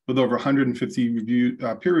academic with over 150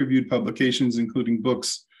 peer-reviewed publications, including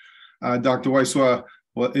books. Dr. Waiswa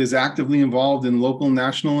is actively involved in local,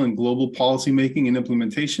 national, and global policymaking and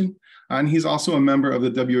implementation. And he's also a member of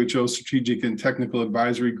the WHO Strategic and Technical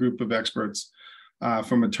Advisory Group of Experts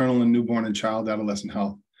for Maternal and Newborn and Child Adolescent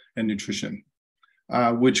Health and Nutrition,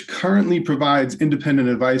 which currently provides independent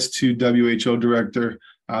advice to WHO Director,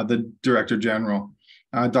 the Director General.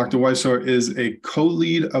 Dr. Waiswa is a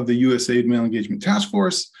co-lead of the USAID Male Engagement Task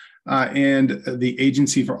Force and the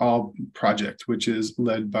Agency for All project, which is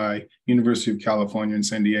led by University of California in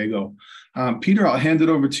San Diego. Peter, I'll hand it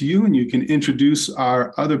over to you, and you can introduce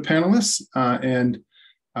our other panelists and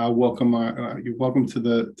welcome. You're welcome to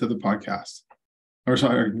the podcast, or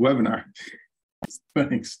sorry, webinar.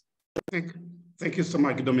 Thanks. Thank you so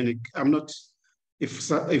much, Dominic. I'm not if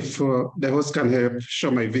the host can help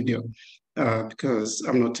show my video because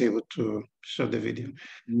I'm not able to show the video.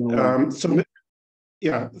 No.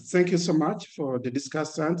 Yeah, thank you so much for the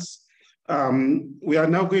discussants. We are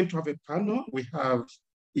now going to have a panel. We have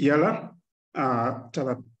Yala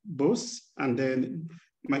Talabos, and then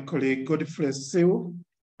my colleague Godfrey Sew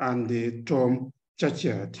and Tom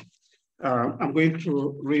Chachard. I'm going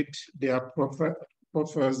to read their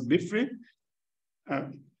profiles briefly.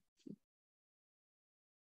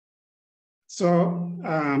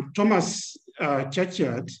 Thomas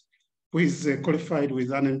Chachard, who is qualified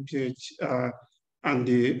with an MPH and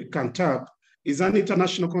the CANTAB, is an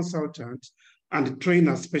international consultant and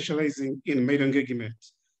trainer specializing in male engagement,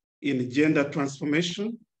 in gender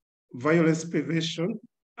transformation, violence prevention,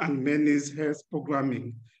 and men's health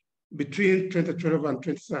programming. Between 2012 and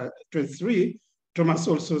 2023, Thomas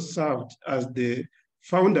also served as the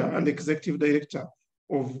founder and executive director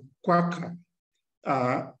of Quaka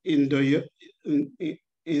in the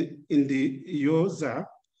Yoza,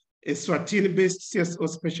 a Swatini-based CSO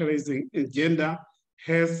specializing in gender,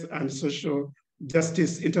 health, and social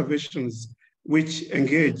justice interventions which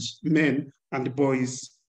engage men and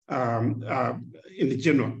boys in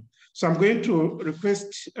general. So I'm going to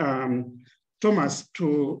request Thomas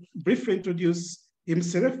to briefly introduce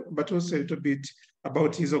himself, but also a little bit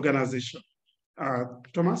about his organization.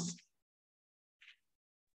 Thomas?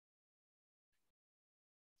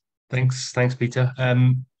 Thanks, Peter.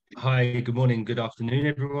 Hi, good morning, good afternoon,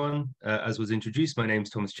 everyone. As was introduced, my name is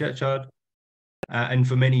Thomas Churchard. And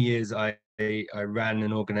for many years, I ran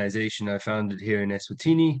an organization I founded here in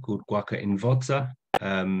Eswatini called Gwaka Invotsa,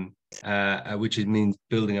 which means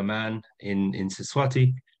building a man in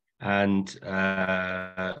Siswati. And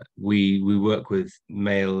we work with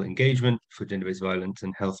male engagement for gender-based violence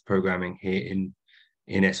and health programming here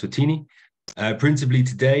in Eswatini. Principally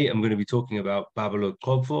today, I'm going to be talking about Babalo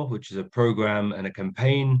Kobfo, which is a program and a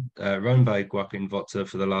campaign run by Gwaka Invotsa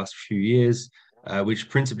for the last few years, which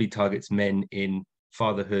principally targets men in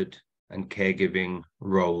fatherhood and caregiving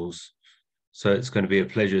roles. So it's going to be a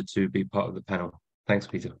pleasure to be part of the panel. Thanks,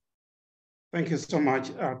 Peter. Thank you so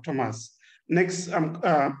much, Thomas. Next,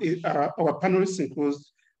 our panelists include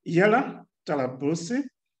Yala Talabusi.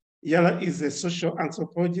 Yala is a social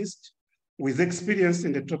anthropologist with experience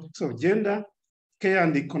in the topics of gender, care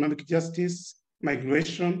and economic justice,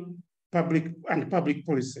 migration, public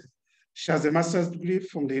policy. She has a master's degree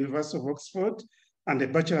from the University of Oxford and a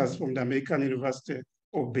bachelor's from the American University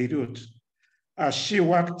of Beirut. She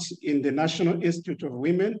worked in the National Institute of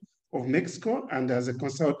Women of Mexico and as a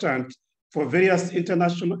consultant for various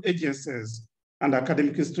international agencies and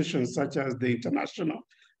academic institutions such as the International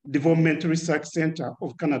Development Research Center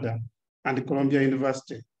of Canada and Columbia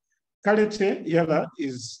University. Currently, Yala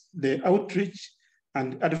is the Outreach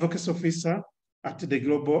and Advocacy Officer at the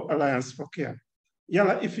Global Alliance for Care.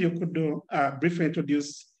 Yala, if you could briefly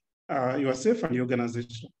introduce yourself and your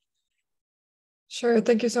organization. Sure,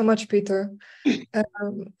 thank you so much, Peter.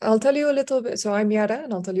 I'll tell you a little bit, so I'm Yara,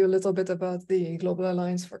 and I'll tell you a little bit about the Global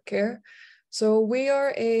Alliance for Care. So we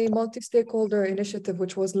are a multi-stakeholder initiative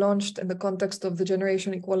which was launched in the context of the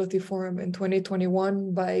Generation Equality Forum in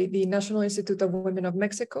 2021 by the National Institute of Women of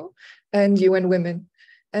Mexico and UN Women.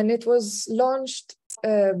 And it was launched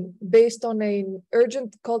based on an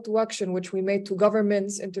urgent call to action which we made to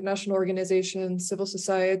governments, international organizations, civil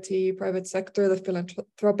society, private sector, the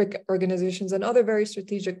philanthropic organizations, and other very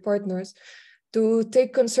strategic partners to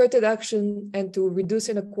take concerted action and to reduce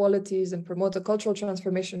inequalities and promote a cultural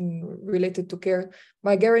transformation related to care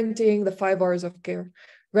by guaranteeing the 5 R's of care: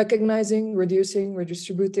 recognizing, reducing,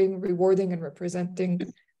 redistributing, rewarding, and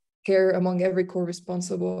representing care among every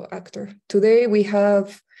co-responsible actor. Today, we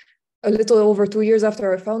have a little over 2 years after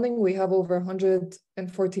our founding, we have over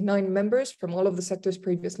 149 members from all of the sectors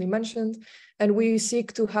previously mentioned, and we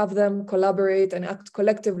seek to have them collaborate and act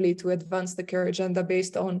collectively to advance the care agenda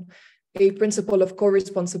based on a principle of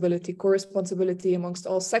co-responsibility amongst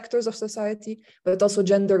all sectors of society, but also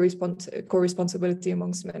gender co-responsibility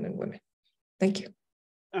amongst men and women. Thank you.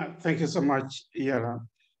 Thank you so much, Yara.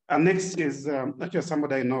 Next is actually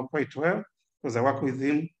somebody I know quite well because I work with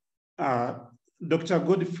him. Dr.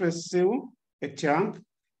 Godfrey Seu Etiang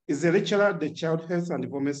is a lecturer at the Child Health and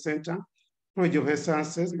Development Center, College of Health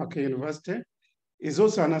Sciences, Mackay University. He's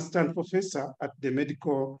also an assistant professor at the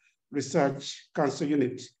Medical Research Council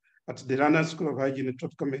Unit at the London School of Hygiene and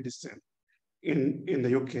Tropical Medicine in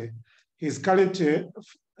the UK. His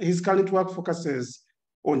current work focuses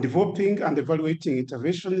on developing and evaluating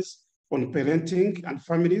interventions on parenting and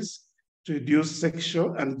families to reduce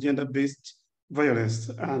sexual and gender-based violence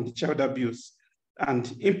and child abuse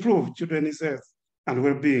and improve children's health and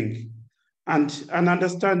well-being, and an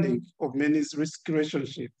understanding of men's risk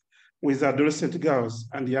relationship with adolescent girls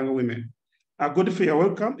and young women. Godfrey, you're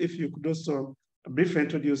welcome. If you could also briefly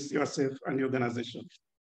introduce yourself and your organization.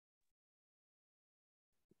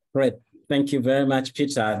 Great. Thank you very much,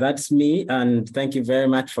 Peter. That's me, and thank you very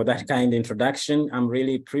much for that kind introduction. I'm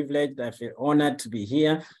really privileged. I feel honored to be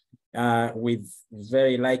here with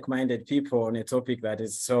very like-minded people on a topic that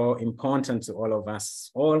is so important to all of us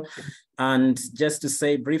all. And just to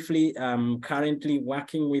say briefly, I'm currently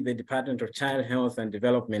working with the Department of Child Health and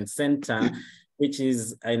Development Center, which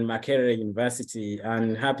is in Makerere University.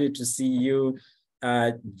 And happy to see you,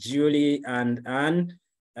 Julie and Anne,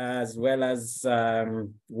 as well as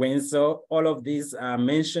Wenzo. All of these are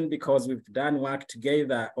mentioned because we've done work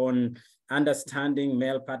together on understanding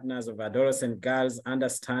male partners of adolescent girls,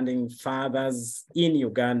 understanding fathers in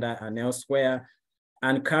Uganda and elsewhere.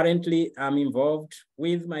 And currently I'm involved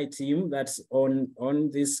with my team that's on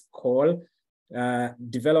this call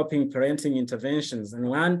developing parenting interventions. And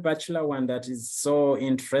one particular one that is so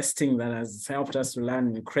interesting that has helped us to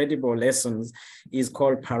learn incredible lessons is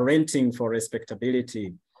called Parenting for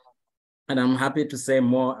Respectability. And I'm happy to say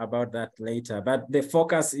more about that later. But the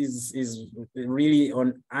focus is really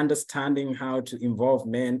on understanding how to involve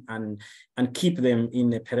men and keep them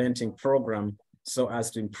in a parenting program so as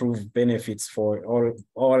to improve benefits for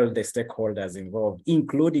all the stakeholders involved,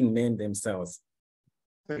 including men themselves.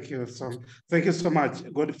 Thank you so much,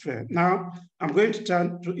 Godfrey. Now, I'm going to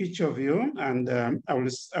turn to each of you, and I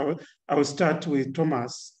will start with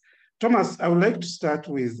Thomas. Thomas, I would like to start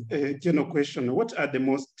with a general question. What are the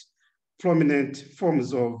most prominent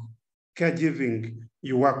forms of caregiving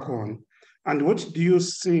you work on? And what do you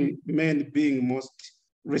see men being most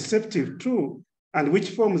receptive to? And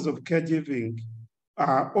which forms of caregiving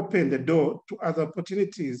open the door to other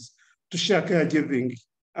opportunities to share caregiving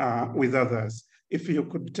with others? If you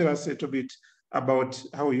could tell us a little bit about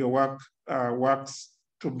how your work works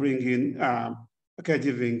to bring in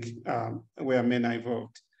caregiving where men are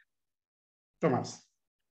involved. Thomas.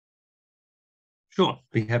 Sure,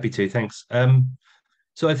 be happy to, thanks.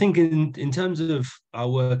 So I think in terms of our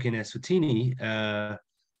work in Eswatini,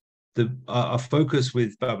 our focus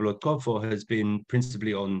with Babylon Godfor has been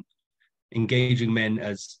principally on engaging men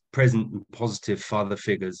as present and positive father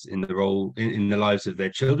figures in the role in the lives of their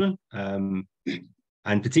children, and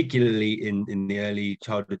particularly in the early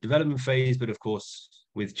childhood development phase, but of course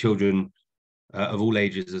with children of all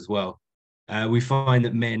ages as well. We find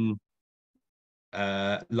that men,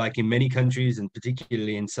 like in many countries and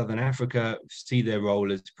particularly in Southern Africa, see their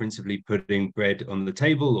role as principally putting bread on the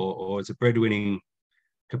table or as a breadwinning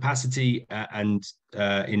capacity, and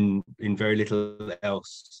in very little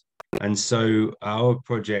else. And so our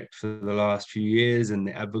project for the last few years and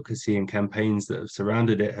the advocacy and campaigns that have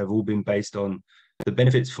surrounded it have all been based on the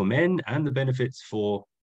benefits for men and the benefits for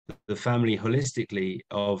the family holistically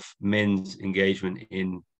of men's engagement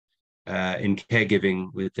in caregiving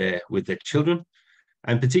with their children,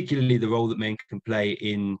 and particularly the role that men can play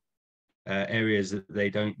in areas that they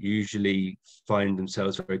don't usually find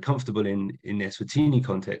themselves very comfortable in Eswatini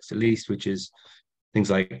context, at least, which is things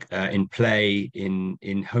like in play,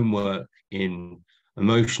 in homework, in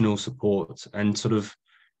emotional support, and sort of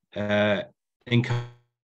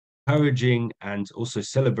encouraging and also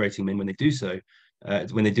celebrating men when they do so,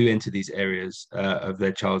 when they do enter these areas of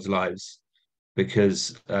their child's lives,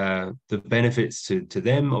 because the benefits to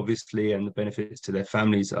them, obviously, and the benefits to their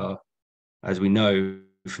families are, as we know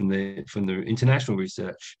from the international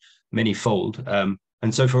research, manyfold.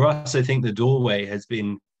 And so for us, I think the doorway has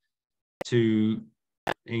been to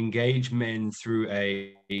engage men through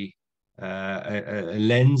a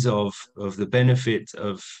lens of the benefit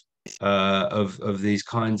of these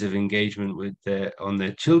kinds of engagement on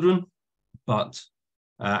their children, but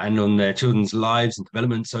and on their children's lives and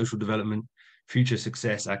development, social development, future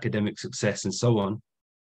success, academic success, and so on.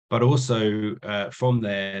 But also from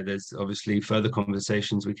there's obviously further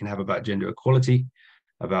conversations we can have about gender equality,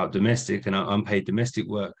 about domestic and unpaid domestic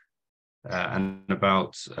work, and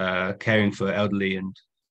about caring for elderly and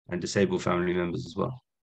disabled family members as well.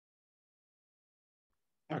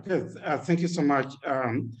 Okay, thank you so much,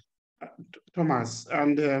 Thomas.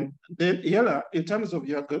 And then Yella, in terms of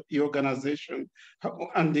your organization,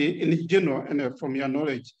 and in general, and from your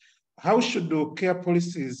knowledge, how should the care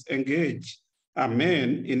policies engage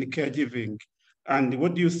men in caregiving? And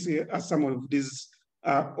what do you see as some of these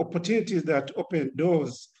opportunities that open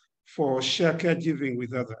doors for shared caregiving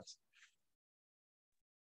with others?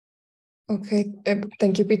 Okay,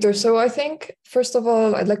 thank you, Peter. So I think, first of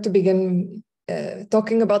all, I'd like to begin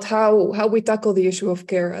talking about how we tackle the issue of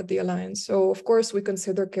care at the Alliance. So of course, we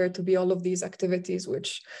consider care to be all of these activities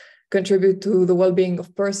which contribute to the well-being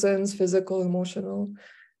of persons, physical, emotional,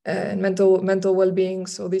 and mental well-being.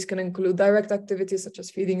 So these can include direct activities such as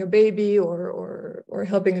feeding a baby or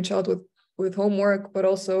helping a child with homework, but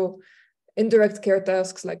also indirect care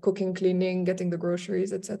tasks like cooking, cleaning, getting the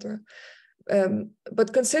groceries, etc.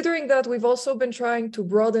 But considering that, we've also been trying to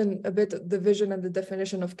broaden a bit the vision and the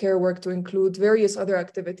definition of care work to include various other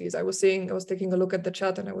activities. I was taking a look at the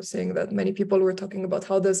chat, and I was saying that many people were talking about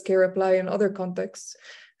how does care apply in other contexts,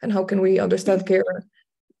 and how can we understand care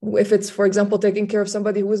if it's, for example, taking care of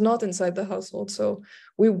somebody who is not inside the household. So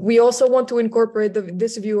we also want to incorporate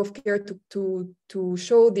this view of care to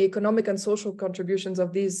show the economic and social contributions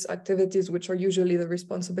of these activities, which are usually the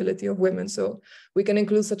responsibility of women. So we can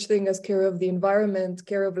include such things as care of the environment,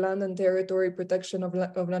 care of land and territory, protection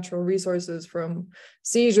of natural resources from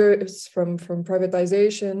seizures, from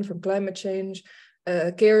privatization, from climate change,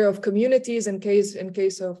 care of communities in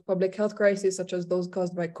case of public health crises, such as those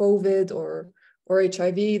caused by COVID or or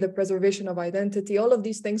HIV, the preservation of identity. All of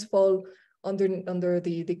these things fall under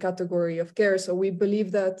the category of care. So we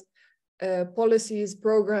believe that policies,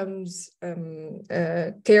 programs,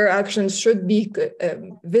 care actions should be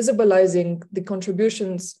visibilizing the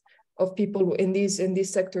contributions of people in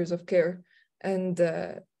these sectors of care, and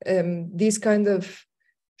these kind of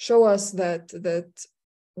show us that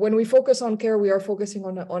when we focus on care, we are focusing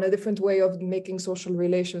on a different way of making social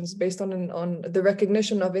relations based on the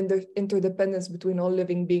recognition of interdependence between all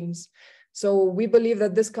living beings. So we believe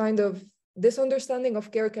that this understanding of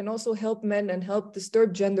care can also help men and help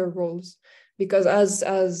disturb gender roles, because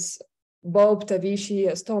as Bob, Tavishi,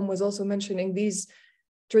 as Tom was also mentioning, these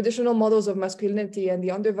traditional models of masculinity and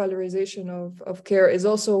the undervalorization of care is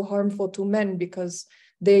also harmful to men, because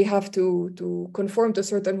they have to conform to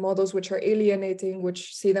certain models which are alienating,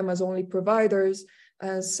 which see them as only providers,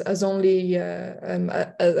 as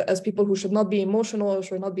people who should not be emotional or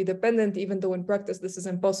should not be dependent, even though in practice this is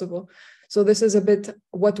impossible. So this is a bit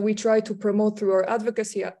what we try to promote through our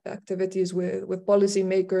advocacy activities with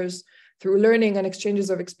policymakers, through learning and exchanges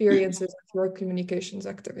of experiences, through our communications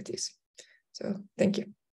activities. So thank you.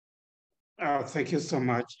 Thank you so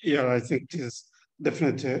much. Yeah, I think it is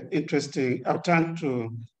definitely interesting. I'll turn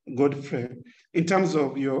to Godfrey. In terms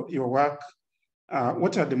of your work,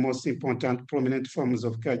 what are the most important prominent forms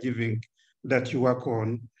of caregiving that you work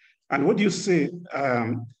on? And what do you see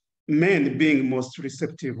men being most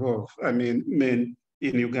receptive of, men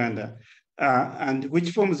in Uganda? And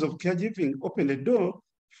which forms of caregiving open the door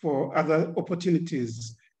for other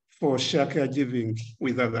opportunities for shared caregiving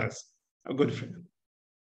with others? Godfrey.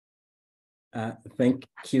 Thank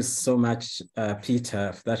you so much,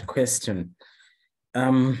 Peter, for that question.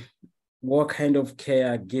 What kind of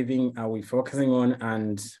caregiving are we focusing on,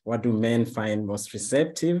 and what do men find most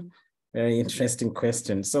receptive? Very interesting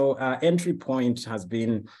question. So our entry point has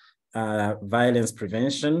been violence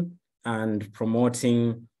prevention and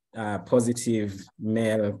promoting positive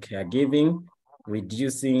male caregiving,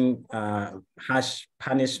 reducing harsh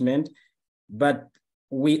punishment, but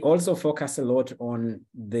we also focus a lot on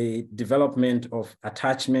the development of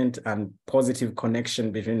attachment and positive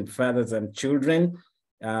connection between fathers and children,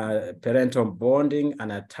 parental bonding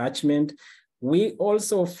and attachment. We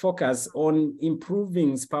also focus on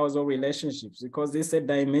improving spousal relationships, because there's a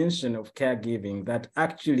dimension of caregiving that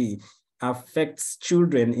actually affects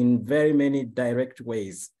children in very many direct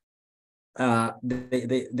ways.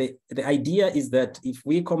 The idea is that if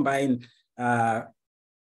we combine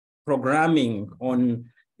programming on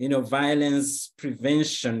violence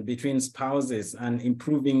prevention between spouses and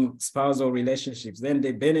improving spousal relationships, then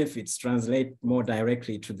the benefits translate more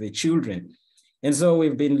directly to the children. And so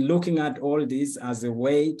we've been looking at all this as a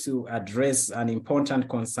way to address an important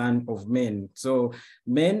concern of men. So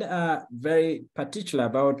men are very particular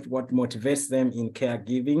about what motivates them in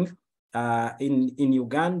caregiving. In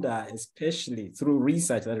Uganda, especially through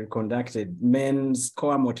research that we conducted, men's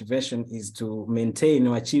core motivation is to maintain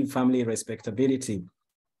or achieve family respectability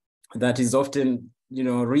that is often,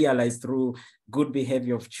 realized through good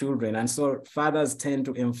behavior of children. And so fathers tend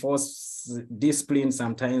to enforce discipline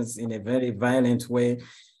sometimes in a very violent way.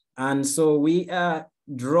 And so we are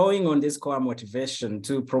drawing on this core motivation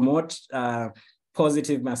to promote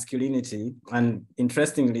positive masculinity, and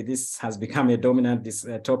interestingly, this has become a dominant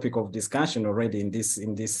topic of discussion already in this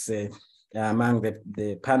among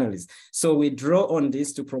the panelists. So we draw on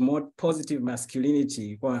this to promote positive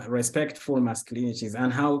masculinity, or respectful masculinities,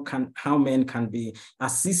 and how men can be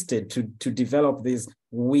assisted to develop this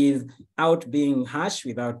without being harsh,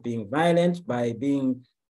 without being violent, by being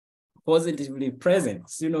positively present.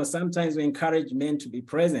 Sometimes we encourage men to be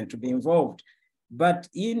present, to be involved. But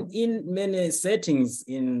in many settings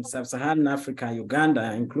in sub-Saharan Africa,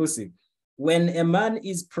 Uganda inclusive, when a man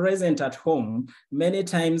is present at home, many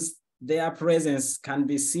times their presence can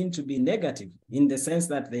be seen to be negative, in the sense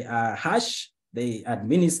that they are harsh, they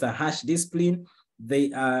administer harsh discipline,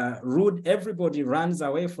 they are rude, everybody runs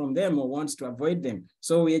away from them or wants to avoid them.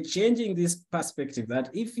 So we are changing this perspective that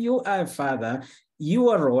if you are a father,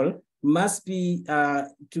 your role must be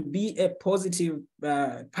to be a positive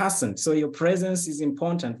person. So your presence is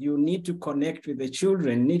important. You need to connect with the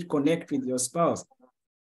children, need to connect with your spouse.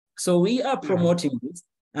 So we are promoting this,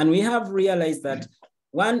 and we have realized that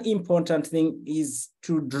one important thing is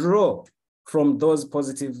to draw from those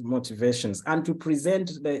positive motivations and to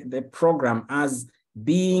present the program as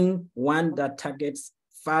being one that targets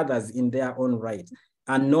fathers in their own right,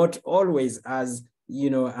 and not always as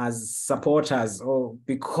supporters or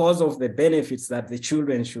because of the benefits that the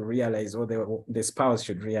children should realize or the spouse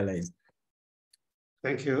should realize.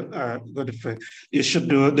 Thank you, Godfrey. You should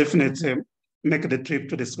do definitely make the trip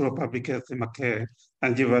to the School of Public Health in Mackay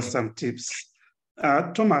and give us some tips.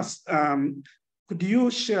 Thomas, could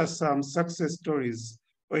you share some success stories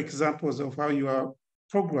or examples of how your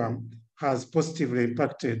program has positively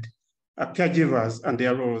impacted caregivers and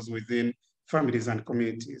their roles within families and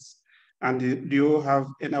communities? And do you have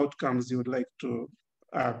any outcomes you would like to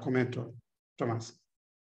comment on, Thomas?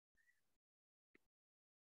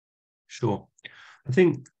 Sure. I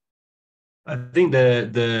think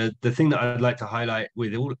the thing that I'd like to highlight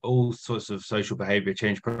with all sorts of social behavior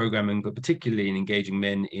change programming, but particularly in engaging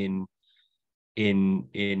men in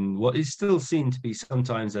what is still seen to be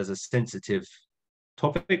sometimes as a sensitive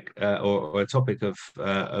topic or a topic of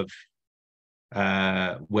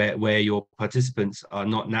where your participants are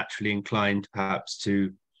not naturally inclined perhaps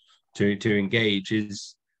to engage,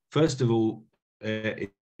 is first of all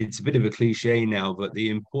it's a bit of a cliche now, but the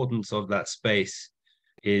importance of that space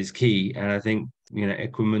is key. And I think, you know,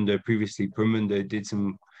 Equimundo, previously Promundo, did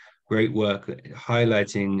some great work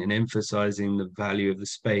highlighting and emphasizing the value of the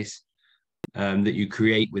space that you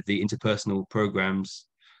create with the interpersonal programs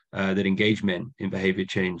that engage men in behavior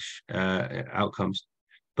change outcomes.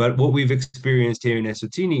 But what we've experienced here in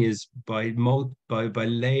Eswatini is by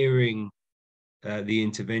layering the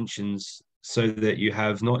interventions so that you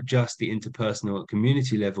have not just the interpersonal at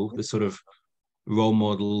community level, the sort of role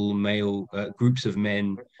model male groups of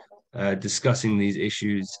men discussing these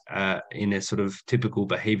issues in a sort of typical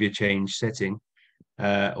behavior change setting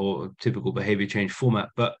or typical behavior change format,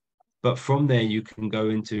 but from there you can go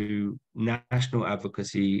into national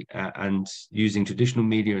advocacy and using traditional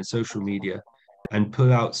media and social media and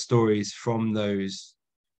pull out stories from those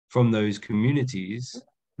communities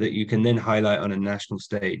that you can then highlight on a national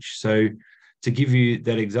stage. So to give you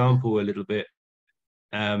that example a little bit,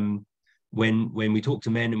 when we talk to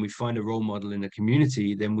men and we find a role model in a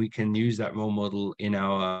community, then we can use that role model in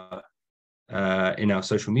our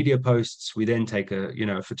social media posts. We then take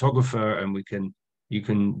a photographer, and you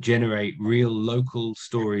can generate real local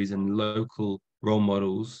stories and local role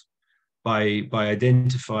models by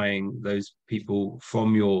identifying those people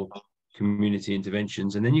from your community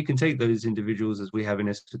interventions. And then you can take those individuals, as we have in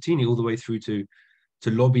Eswatini, all the way through to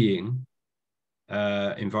lobbying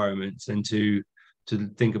environments, and to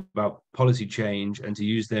think about policy change, and to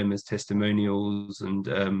use them as testimonials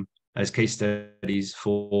and as case studies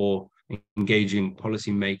for engaging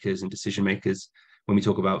policymakers and decision makers when we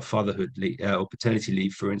talk about fatherhood or paternity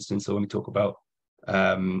leave, for instance, or when we talk about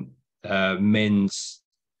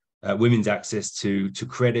women's access to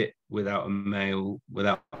credit without male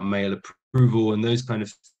approval, and those kind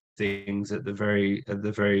of things at the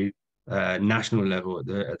very national level,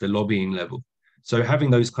 at the lobbying level. So having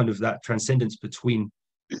that transcendence between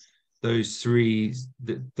those three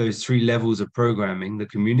levels of programming, the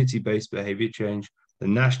community-based behavior change, the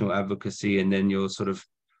national advocacy, and then your sort of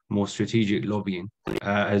more strategic lobbying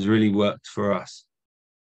has really worked for us.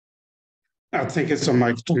 Thank you so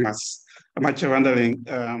much, Thomas. I'm actually wondering,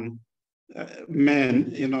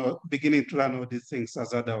 men, beginning to learn all these things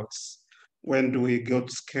as adults, when do we go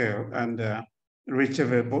to scale and reach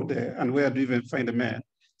everybody, and where do we even find a man?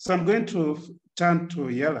 So I'm going to turn to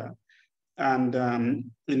Yala, and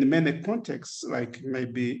in many contexts, like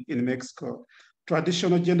maybe in Mexico,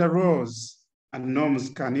 traditional gender roles and norms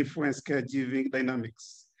can influence caregiving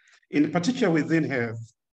dynamics, in particular within health.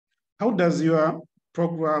 How does your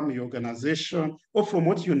program, your organization, or from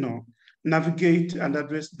what you know, navigate and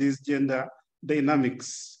address these gender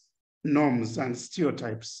dynamics, norms, and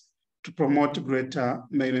stereotypes to promote greater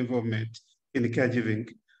male involvement in caregiving?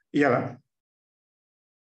 Yala.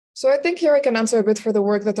 So I think here I can answer a bit for the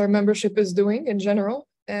work that our membership is doing in general,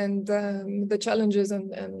 and the challenges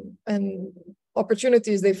and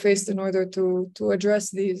opportunities they faced in order to address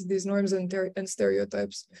these norms and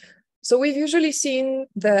stereotypes. So we've usually seen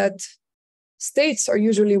that states are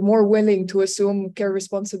usually more willing to assume care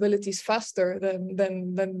responsibilities faster than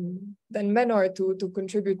men are to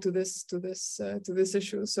contribute to this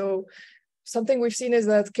issue. So something we've seen is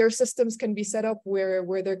that care systems can be set up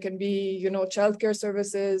where there can be, childcare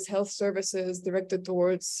services, health services directed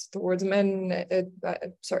towards men,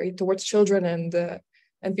 towards children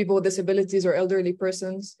and people with disabilities or elderly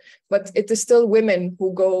persons, but it is still women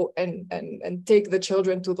who go and take the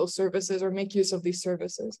children to those services or make use of these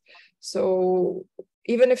services. So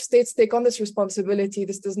even if states take on this responsibility,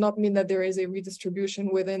 this does not mean that there is a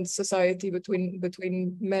redistribution within society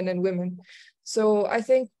between men and women. So I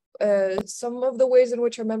think some of the ways in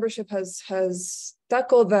which our membership has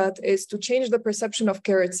tackled that is to change the perception of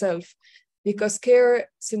care itself. Because care,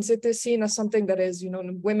 since it is seen as something that is,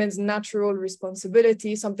 women's natural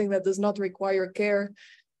responsibility, something that does not require care,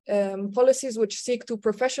 policies which seek to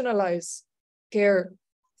professionalize care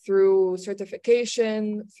through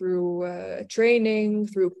certification, through training,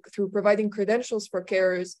 through providing credentials for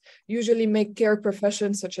carers, usually make care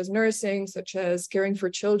professions such as nursing, such as caring for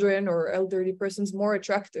children or elderly persons more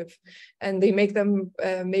attractive. And they make them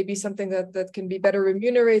maybe something that can be better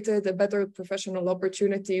remunerated, a better professional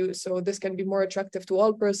opportunity. So this can be more attractive to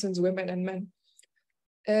all persons, women and men.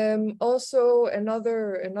 Also,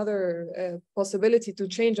 another possibility to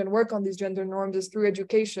change and work on these gender norms is through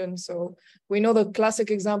education. So we know the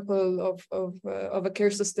classic example of a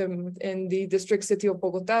care system in the district city of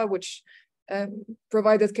Bogota, which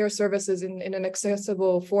provided care services in an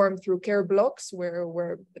accessible form through care blocks,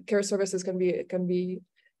 where care services can be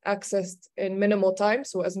accessed in minimal time,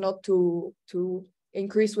 so as not to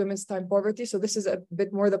increase women's time poverty. So this is a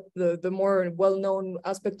bit more the more well-known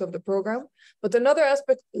aspect of the program. But another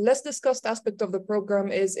aspect, less discussed aspect of the program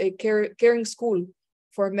is a caring school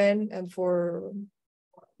for men and for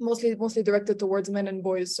mostly directed towards men and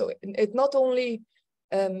boys. So it not only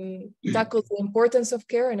tackles the importance of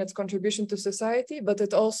care and its contribution to society, but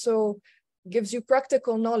it also gives you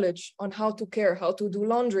practical knowledge on how to care, how to do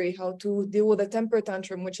laundry, how to deal with a temper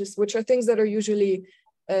tantrum, which are things that are usually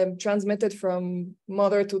transmitted from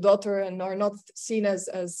mother to daughter and are not seen as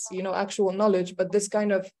actual knowledge. But this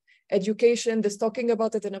kind of education, this talking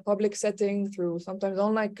about it in a public setting through sometimes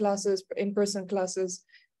online classes, in-person classes,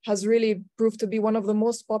 has really proved to be one of the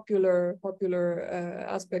most popular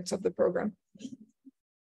aspects of the program.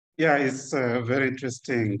 Yeah, it's very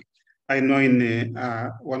interesting. I know in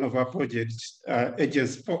one of our projects,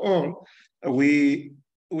 Agents for All, we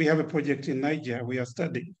have a project in Niger we are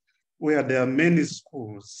studying, where there are many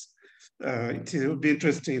schools. It will be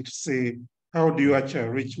interesting to see how do you actually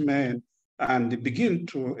reach men and begin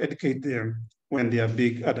to educate them when they are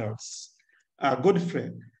big adults.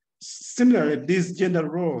 Godfrey, similarly, these gender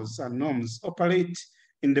roles and norms operate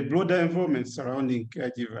in the broader environment surrounding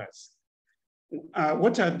caregivers.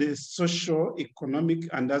 What are the social, economic,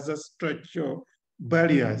 and other structural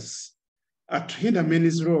barriers to hinder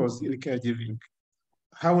men's roles in caregiving?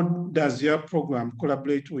 How does your program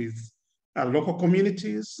collaborate with local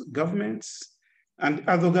communities, governments, and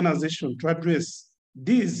other organizations to address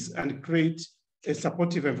these and create a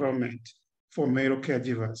supportive environment for male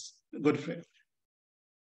caregivers? Godfrey.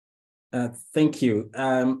 Thank you.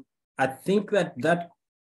 I think that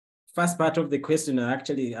first part of the question are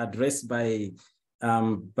actually addressed by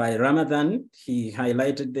Ramadan. He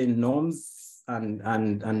highlighted the norms and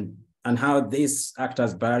how these act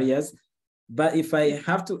as barriers. But if I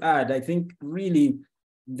have to add, I think really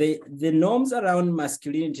the norms around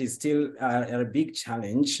masculinity still are a big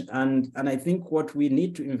challenge. And I think what we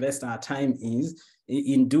need to invest our time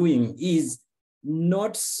in doing is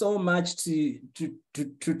not so much to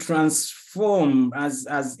transform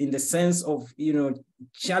as in the sense of,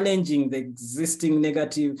 challenging the existing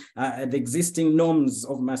negative, the existing norms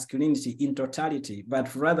of masculinity in totality,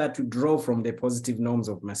 but rather to draw from the positive norms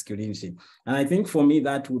of masculinity. And I think for me,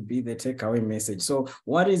 that would be the takeaway message. So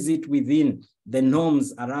what is it within the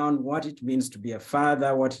norms around what it means to be a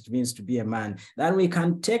father, what it means to be a man, that we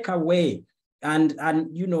can take away and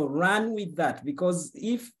run with that? Because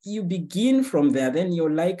if you begin from there, then you're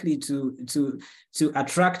likely to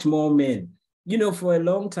attract more men. For a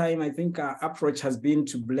long time, I think our approach has been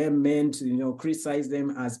to blame men, to criticize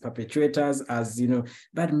them as perpetrators,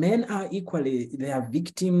 but men are equally, they are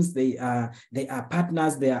victims, they are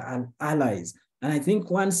partners, they are allies. And I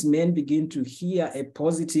think once men begin to hear a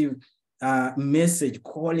positive message,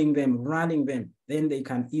 calling them, running them, then they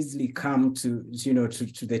can easily come to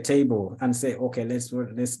the table and say, okay,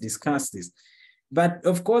 let's discuss this. But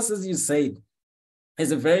of course, as you said,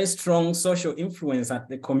 there's a very strong social influence at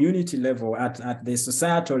the community level, at the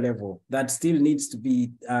societal level, that still needs to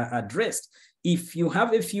be addressed. If you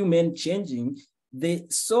have a few men changing,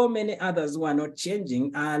 so many others who are not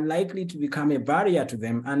changing are likely to become a barrier to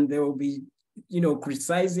them, and they will be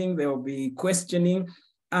criticizing, they will be questioning.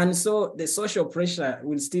 And so the social pressure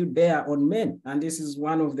will still bear on men. And this is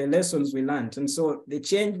one of the lessons we learned. And so the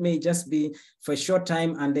change may just be for a short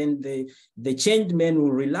time, and then the changed men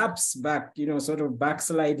will relapse back, sort of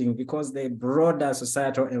backsliding, because the broader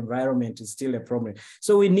societal environment is still a problem.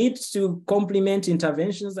 So we need to complement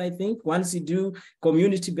interventions, I think. Once you do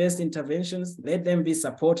community-based interventions, let them be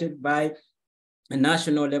supported by a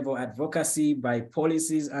national level advocacy, by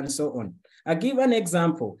policies, and so on. I'll give an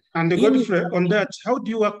example. And Godfrey, on that, how do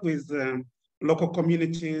you work with local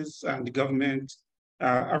communities and government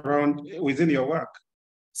around within your work?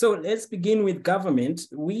 So let's begin with government.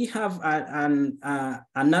 We have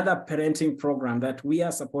another parenting program that we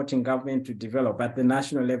are supporting government to develop at the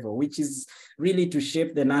national level, which is really to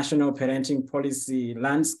shape the national parenting policy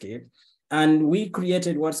landscape. And we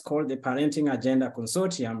created what's called the Parenting Agenda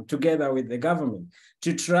Consortium together with the government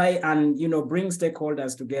to try and bring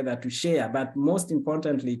stakeholders together to share, but most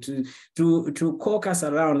importantly to caucus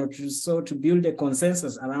around, or to build a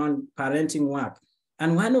consensus around parenting work.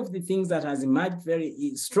 And one of the things that has emerged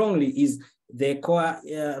very strongly is the core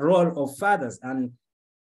role of fathers and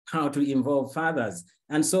how to involve fathers.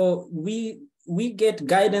 And so we get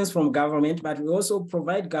guidance from government, but we also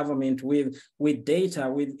provide government with data,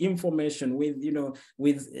 with information,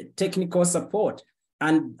 with technical support.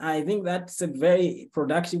 And I think that's a very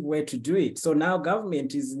productive way to do it. So now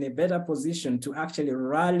government is in a better position to actually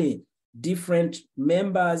rally different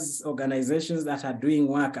members, organizations that are doing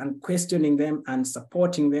work, and questioning them and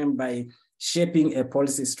supporting them by shaping a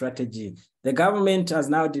policy strategy. The government has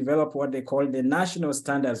now developed what they call the national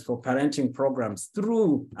standards for parenting programs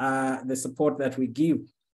through the support that we give.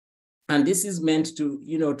 And this is meant to,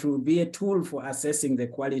 to be a tool for assessing the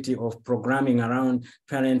quality of programming around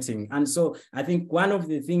parenting. And so I think one of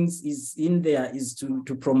the things is in there is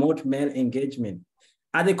to promote male engagement.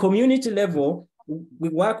 At the community level, we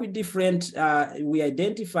work with different, we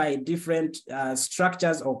identify different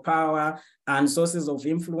structures of power and sources of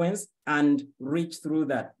influence and reach through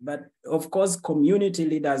that. But of course, community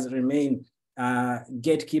leaders remain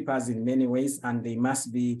gatekeepers in many ways, and they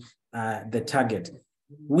must be the target.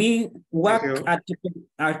 We work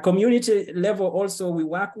at community level also. We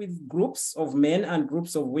work with groups of men and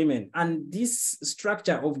groups of women. And this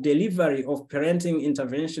structure of delivery of parenting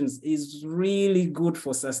interventions is really good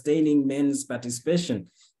for sustaining men's participation.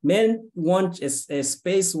 Men want a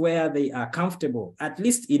space where they are comfortable, at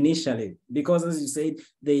least initially, because as you said,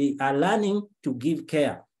 they are learning to give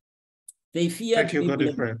care. They fear. Thank you,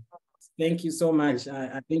 Godfrey. Thank you so much.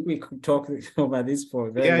 I think we could talk over this for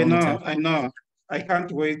a very long time. I know. I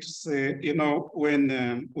can't wait to say,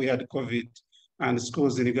 when we had COVID and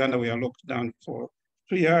schools in Uganda were locked down for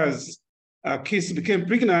 3 years, kids became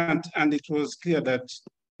pregnant, and it was clear that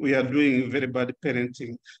we are doing very bad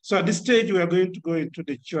parenting. So at this stage, we are going to go into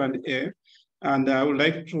the Q&A, and I would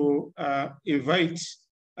like to invite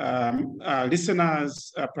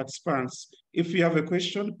listeners, participants. If you have a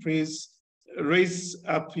question, please raise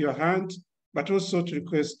up your hand, but also to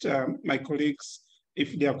request my colleagues,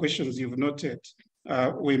 if there are questions you've noted,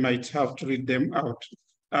 we might have to read them out.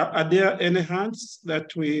 Are there any hands that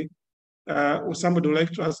somebody would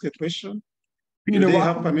like to ask a question? Peter, do they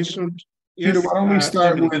have permission? Yes, Peter, why don't we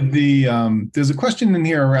start with there's a question in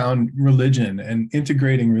here around religion and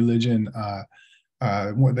integrating religion.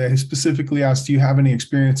 What they specifically asked, do you have any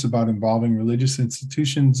experience about involving religious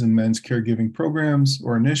institutions in men's caregiving programs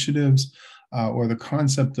or initiatives, or the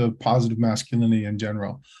concept of positive masculinity in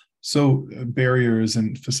general? So barriers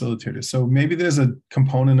and facilitators. So maybe there's a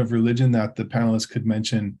component of religion that the panelists could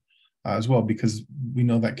mention as well, because we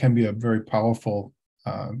know that can be a very powerful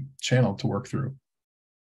channel to work through.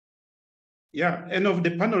 Yeah, and of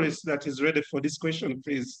the panelists that is ready for this question,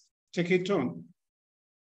 please take it on.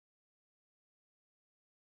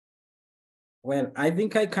 Well, I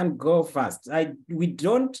think I can go first. We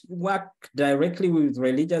don't work directly with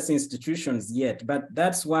religious institutions yet, but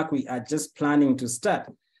that's work we are just planning to start.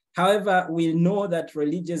 However, we know that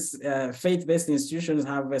religious faith-based institutions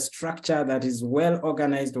have a structure that is well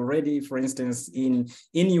organized already. For instance, in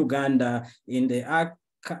Uganda, in the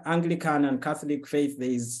Anglican and Catholic faith, there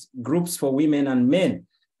is groups for women and men.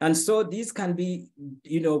 And so these can be,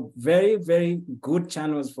 very, very good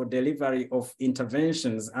channels for delivery of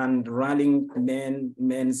interventions and rallying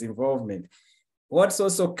men's involvement. What's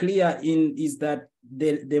also clear is that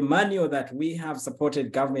the manual that we have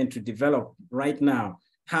supported government to develop right now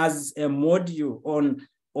has a module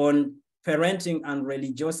on parenting and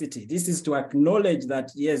religiosity. This is to acknowledge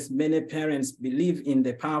that, yes, many parents believe in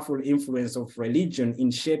the powerful influence of religion in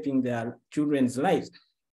shaping their children's lives.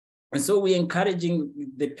 And so we're encouraging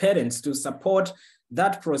the parents to support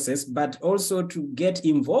that process, but also to get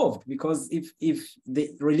involved, because if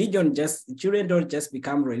the children don't just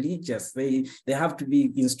become religious, they have to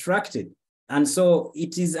be instructed. And so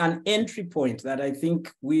it is an entry point that I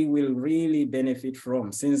think we will really benefit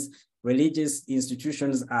from, since religious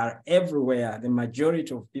institutions are everywhere. The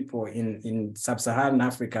majority of people in sub-Saharan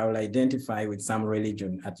Africa will identify with some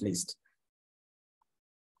religion, at least.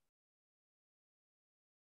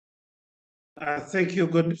 Thank you,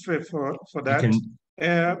 Godfrey, for that.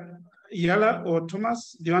 Yala or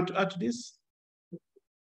Thomas, do you want to add to this?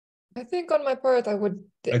 I think on my part, I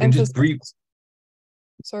can just brief.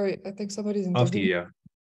 Sorry, I think somebody's in After you, yeah.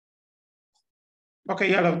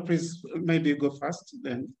 Okay, Yala, please maybe go first,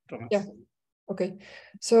 then Thomas. Yeah. Okay,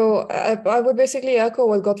 so I would basically echo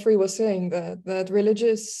what Godfrey was saying, that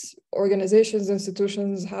religious organizations,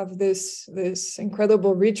 institutions have this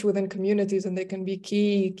incredible reach within communities, and they can be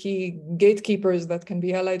key gatekeepers that can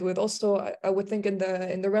be allied with. Also, I would think in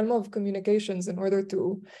the realm of communications, in order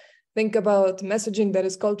to think about messaging that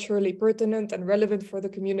is culturally pertinent and relevant for the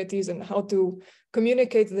communities, and how to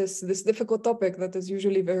communicate this difficult topic that is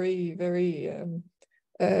usually very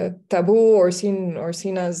taboo or seen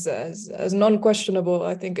as non-questionable.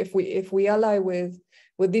 I think if we ally with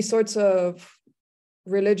these sorts of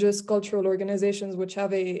religious cultural organizations which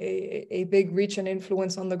have a big reach and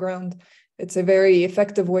influence on the ground, it's a very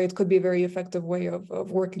effective way. It could be a very effective way of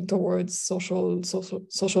working towards social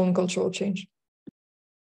and cultural change.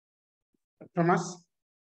 Thomas?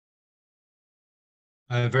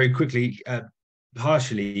 Very quickly,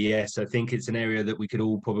 partially, yes. I think it's an area that we could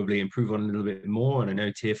all probably improve on a little bit more. And I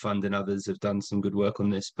know Tier Fund and others have done some good work on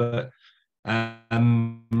this. But I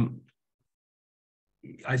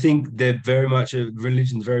think they're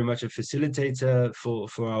religion's very much a facilitator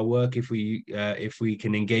for our work if we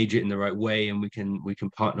can engage it in the right way, and we can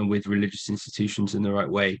partner with religious institutions in the right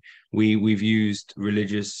way. We've used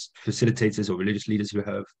religious facilitators or religious leaders who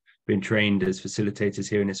have been trained as facilitators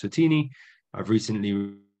here in Eswatini. I've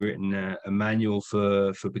recently written a manual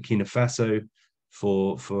for Burkina Faso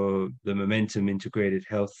for the Momentum Integrated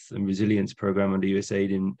Health and Resilience Program under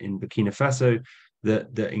USAID in Burkina Faso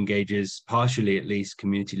that engages, partially at least,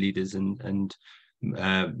 community leaders and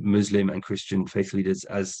Muslim and Christian faith leaders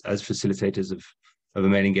as facilitators of a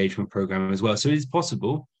male engagement program as well. So it is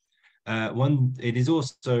possible. It is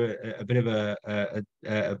also a bit of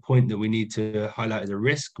a point that we need to highlight as a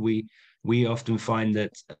risk. We often find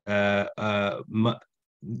that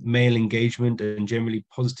male engagement and generally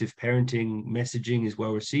positive parenting messaging is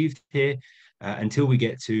well received here until we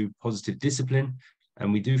get to positive discipline.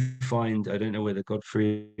 And we do find, I don't know whether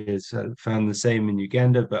Godfrey has found the same in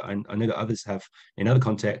Uganda, but I know that others have in other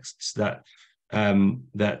contexts that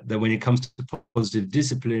when it comes to positive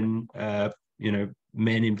discipline,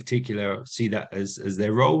 men in particular see that as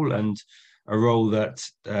their role, and a role that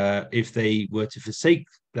if they were to forsake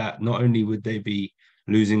that, not only would they be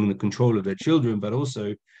losing the control of their children, but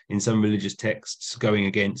also in some religious texts going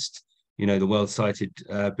against, the well-cited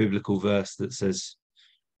biblical verse that says,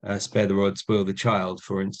 spare the rod, spoil the child,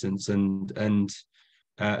 for instance. And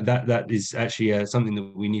that is actually something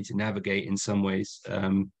that we need to navigate in some ways.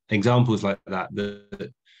 Examples like that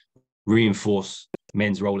reinforce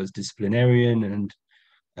men's role as disciplinarian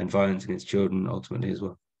and violence against children ultimately as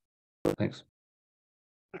well. Thanks.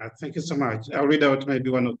 Thank you so much. I'll read out maybe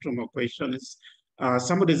one or two more questions.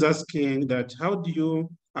 Somebody's asking that, how do you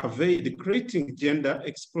avoid creating gender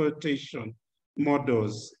exploitation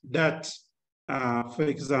models that, for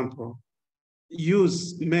example,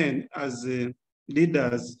 use men as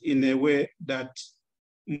leaders in a way that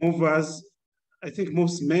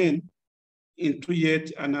moves men into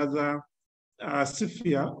yet another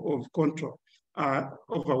sphere of control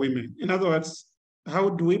over women? In other words, how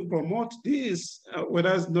do we promote this,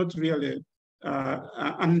 whereas not really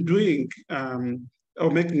undoing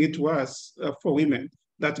or making it worse for women,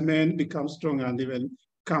 that men become stronger and even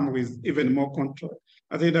come with even more control?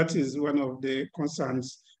 I think that is one of the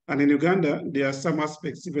concerns. And in Uganda, there are some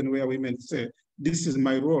aspects even where women say, this is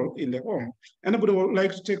my role in the home. Anybody would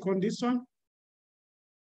like to take on this one?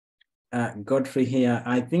 Godfrey here.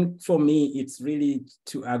 I think for me, it's really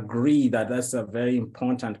to agree that that's a very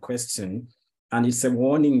important question. And it's a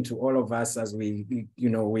warning to all of us as we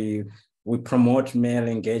promote male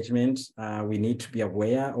engagement. We need to be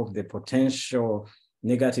aware of the potential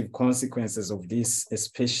negative consequences of this,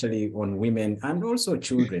 especially on women and also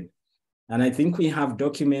children. And I think we have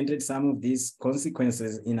documented some of these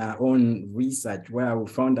consequences in our own research, where we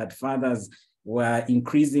found that fathers were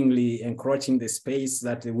increasingly encroaching the space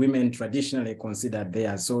that the women traditionally considered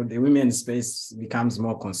theirs. So the women's space becomes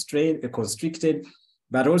more constricted,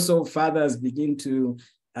 but also fathers begin to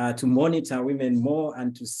monitor women more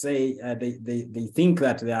and to say they think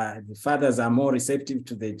that the fathers are more receptive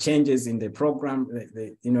to the changes in the program,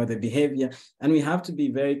 the behavior, and we have to be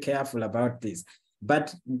very careful about this.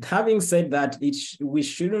 But having said that, we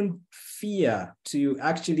shouldn't fear to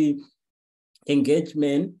actually engage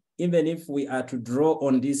men, even if we are to draw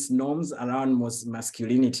on these norms around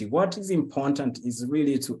masculinity. What is important is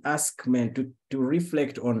really to ask men to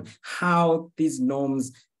reflect on how these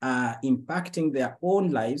norms are impacting their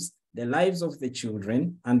own lives, the lives of the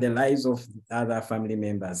children, and the lives of other family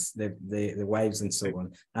members, the wives and so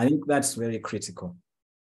on. I think that's very critical.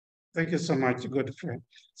 Thank you so much, Godfrey.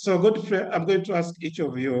 So Godfrey, I'm going to ask each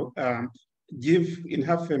of you, give in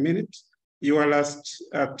half a minute your last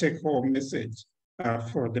take-home message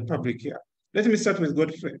for the public here. Let me start with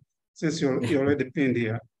Godfrey, since you're already pinned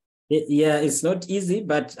here. Yeah, it's not easy,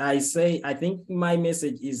 but I think my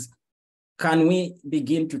message is, can we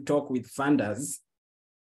begin to talk with funders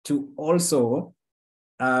to also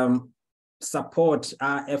support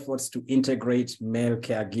our efforts to integrate male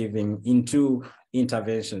caregiving into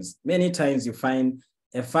interventions? Many times you find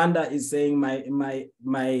a funder is saying my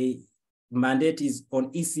mandate is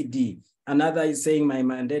on ECD, another is saying my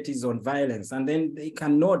mandate is on violence, and then they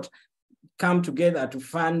cannot come together to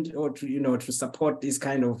fund or to support this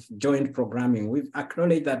kind of joint programming. We've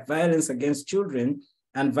acknowledged that violence against children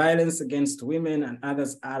and violence against women and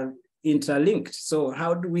others are interlinked. So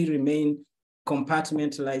how do we remain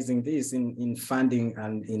compartmentalizing this in funding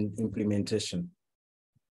and in implementation?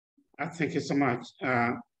 Thank you so much.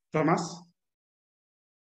 Thomas?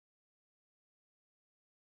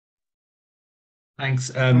 Thanks.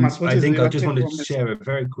 Thomas, I think I just wanted to share a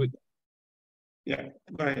very quick. Yeah,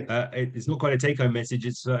 go ahead. It's not quite a take-home message.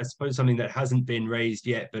 It's, I suppose, something that hasn't been raised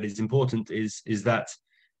yet, but is important. Is that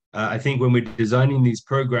I think when we're designing these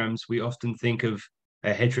programs, we often think of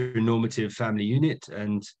a heteronormative family unit,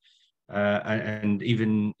 and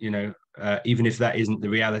even even if that isn't the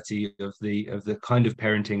reality of the kind of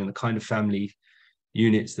parenting and the kind of family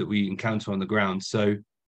units that we encounter on the ground. So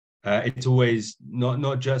it's always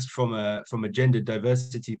not just from a gender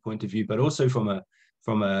diversity point of view, but also from a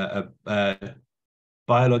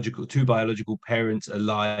two biological parents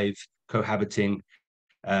alive, cohabiting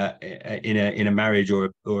in a marriage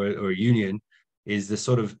or a union, is the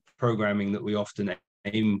sort of programming that we often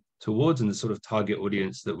aim towards and the sort of target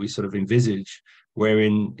audience that we sort of envisage,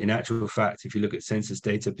 wherein in actual fact, if you look at census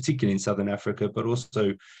data, particularly in Southern Africa, but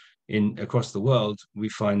also across the world, we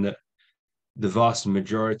find that the vast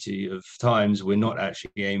majority of times we're not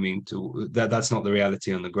actually aiming to that's not the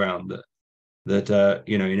reality on the ground. That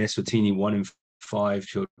in Eswatini, 1 in 5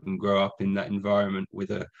 children grow up in that environment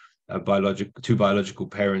with two biological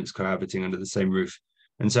parents cohabiting under the same roof.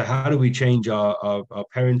 And so how do we change our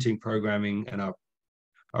parenting programming and our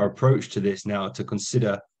approach to this now to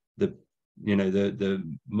consider the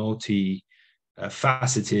multi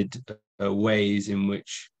faceted ways in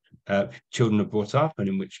which children are brought up and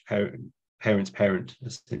in which parents parent,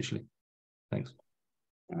 essentially. Thanks.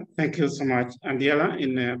 Thank you so much. Andiela,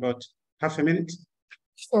 in about half a minute.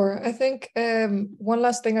 Sure. I think one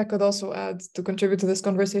last thing I could also add to contribute to this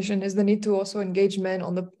conversation is the need to also engage men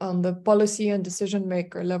on the policy and decision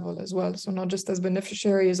maker level as well. So not just as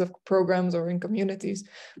beneficiaries of programs or in communities,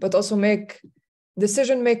 but also make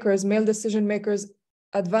decision makers, male decision makers,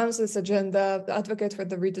 advance this agenda, advocate for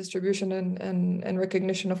the redistribution and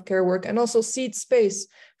recognition of care work, and also seed space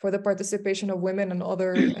for the participation of women and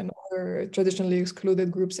other traditionally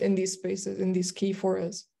excluded groups in these spaces, in these key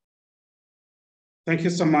forums. Thank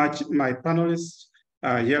you so much, my panelists,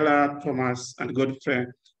 Yella, Thomas, and Godfrey.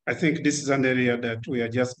 I think this is an area that we are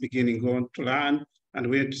just beginning on to learn, and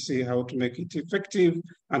we need to see how to make it effective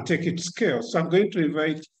and take it to scale. So I'm going to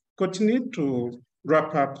invite Courtney to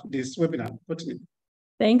wrap up this webinar. Courtney.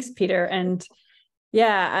 Thanks, Peter. And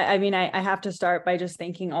yeah, I have to start by just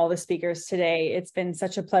thanking all the speakers today. It's been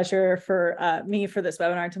such a pleasure for me for this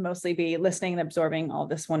webinar to mostly be listening and absorbing all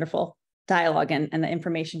this wonderful dialogue and the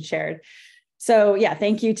information shared. So yeah,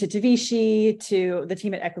 thank you to Tavishi, to the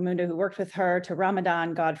team at Equimundo who worked with her, to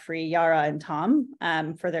Ramadan, Godfrey, Yara, and Tom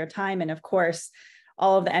for their time. And of course,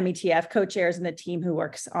 all of the METF co-chairs and the team who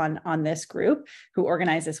works on this group who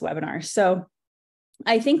organized this webinar. So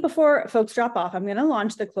I think before folks drop off, I'm going to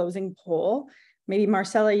launch the closing poll. Maybe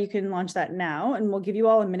Marcella, you can launch that now, and we'll give you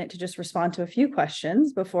all a minute to just respond to a few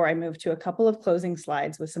questions before I move to a couple of closing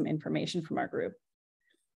slides with some information from our group.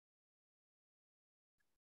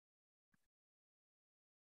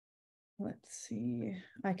 Let's see,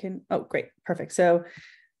 oh, great, perfect. So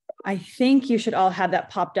I think you should all have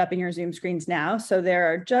that popped up in your Zoom screens now. So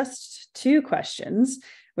there are just 2 questions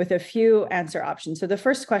with a few answer options. So the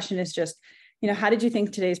first question is just, how did you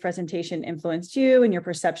think today's presentation influenced you and your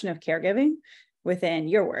perception of caregiving within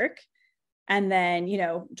your work? And then,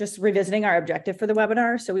 just revisiting our objective for the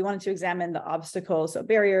webinar. So we wanted to examine the obstacles, so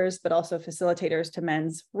barriers, but also facilitators to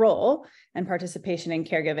men's role and participation in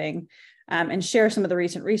caregiving, and share some of the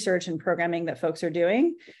recent research and programming that folks are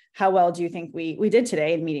doing. How well do you think we did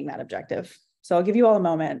today in meeting that objective? So I'll give you all a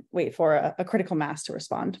moment, wait for a critical mass to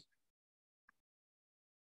respond.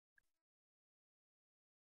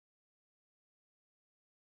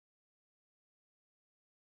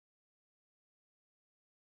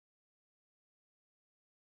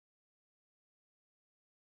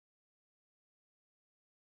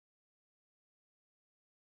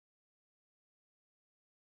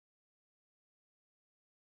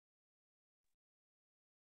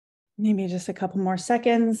 maybe just a couple more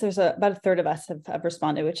seconds. There's about a third of us have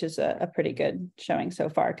responded, which is a pretty good showing so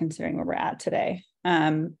far, considering where we're at today.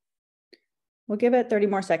 We'll give it 30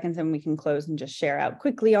 more seconds and we can close and just share out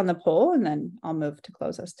quickly on the poll, and then I'll move to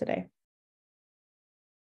close us today.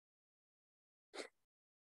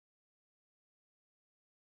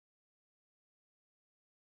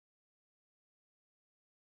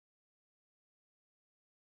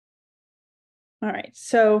 All right,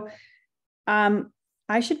 so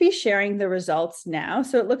I should be sharing the results now.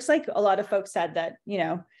 So it looks like a lot of folks said that, you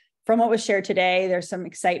know, from what was shared today, there's some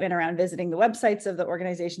excitement around visiting the websites of the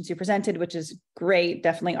organizations who presented, which is great.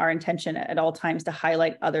 Definitely our intention at all times to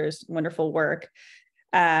highlight others' wonderful work.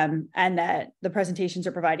 And that the presentations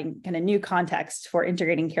are providing kind of new context for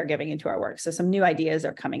integrating caregiving into our work. So some new ideas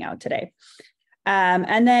are coming out today.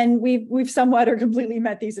 And then we've somewhat or completely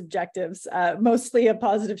met these objectives, mostly a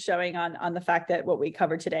positive showing on the fact that what we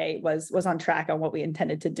covered today was on track on what we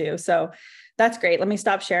intended to do. So that's great. Let me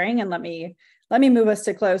stop sharing and let me move us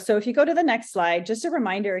to close. So if you go to the next slide, just a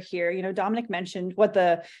reminder here, you know, Dominic mentioned what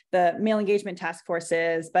the Male Engagement Task Force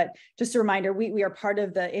is, but just a reminder, we are part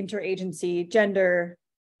of the Interagency Gender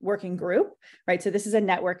Working Group, right? So this is a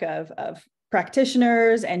network of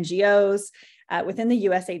practitioners, NGOs, within the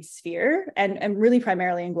USAID sphere and really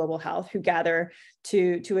primarily in global health, who gather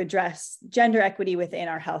to address gender equity within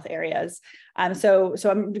our health areas. So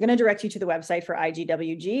I'm going to direct you to the website for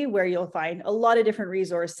IGWG, where you'll find a lot of different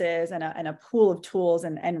resources and a pool of tools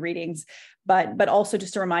and readings, but also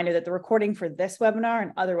just a reminder that the recording for this webinar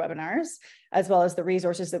and other webinars, as well as the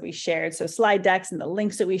resources that we shared, so slide decks and the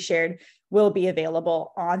links that we shared, will be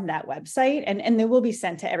available on that website, and they will be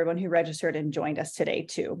sent to everyone who registered and joined us today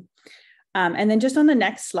too. And then just on the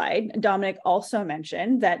next slide, Dominic also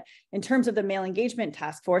mentioned that in terms of the Male Engagement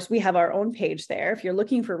Task Force, we have our own page there. If you're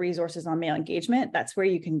looking for resources on male engagement, that's where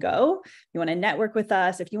you can go. If you want to network with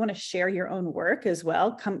us, if you want to share your own work as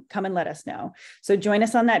well, come and let us know. So join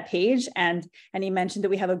us on that page. And he mentioned that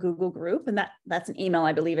we have a Google group, and that's an email,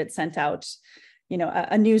 I believe it's sent out, you know,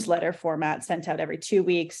 a newsletter format sent out every 2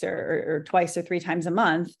 weeks or twice or 3 times a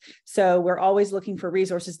month. So we're always looking for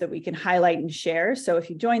resources that we can highlight and share. So if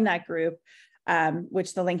you join that group,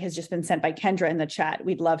 which the link has just been sent by Kendra in the chat,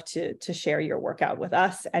 we'd love to share your work out with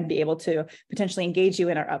us and be able to potentially engage you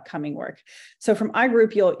in our upcoming work. So from our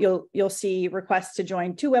group, you'll see requests to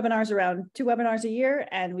join 2 webinars a year.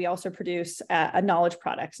 And we also produce a knowledge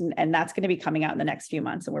products, and that's going to be coming out in the next few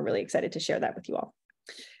months. And we're really excited to share that with you all.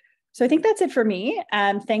 So I think that's it for me.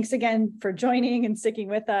 Thanks again for joining and sticking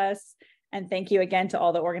with us. And thank you again to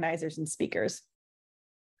all the organizers and speakers.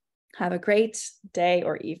 Have a great day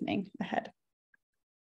or evening ahead.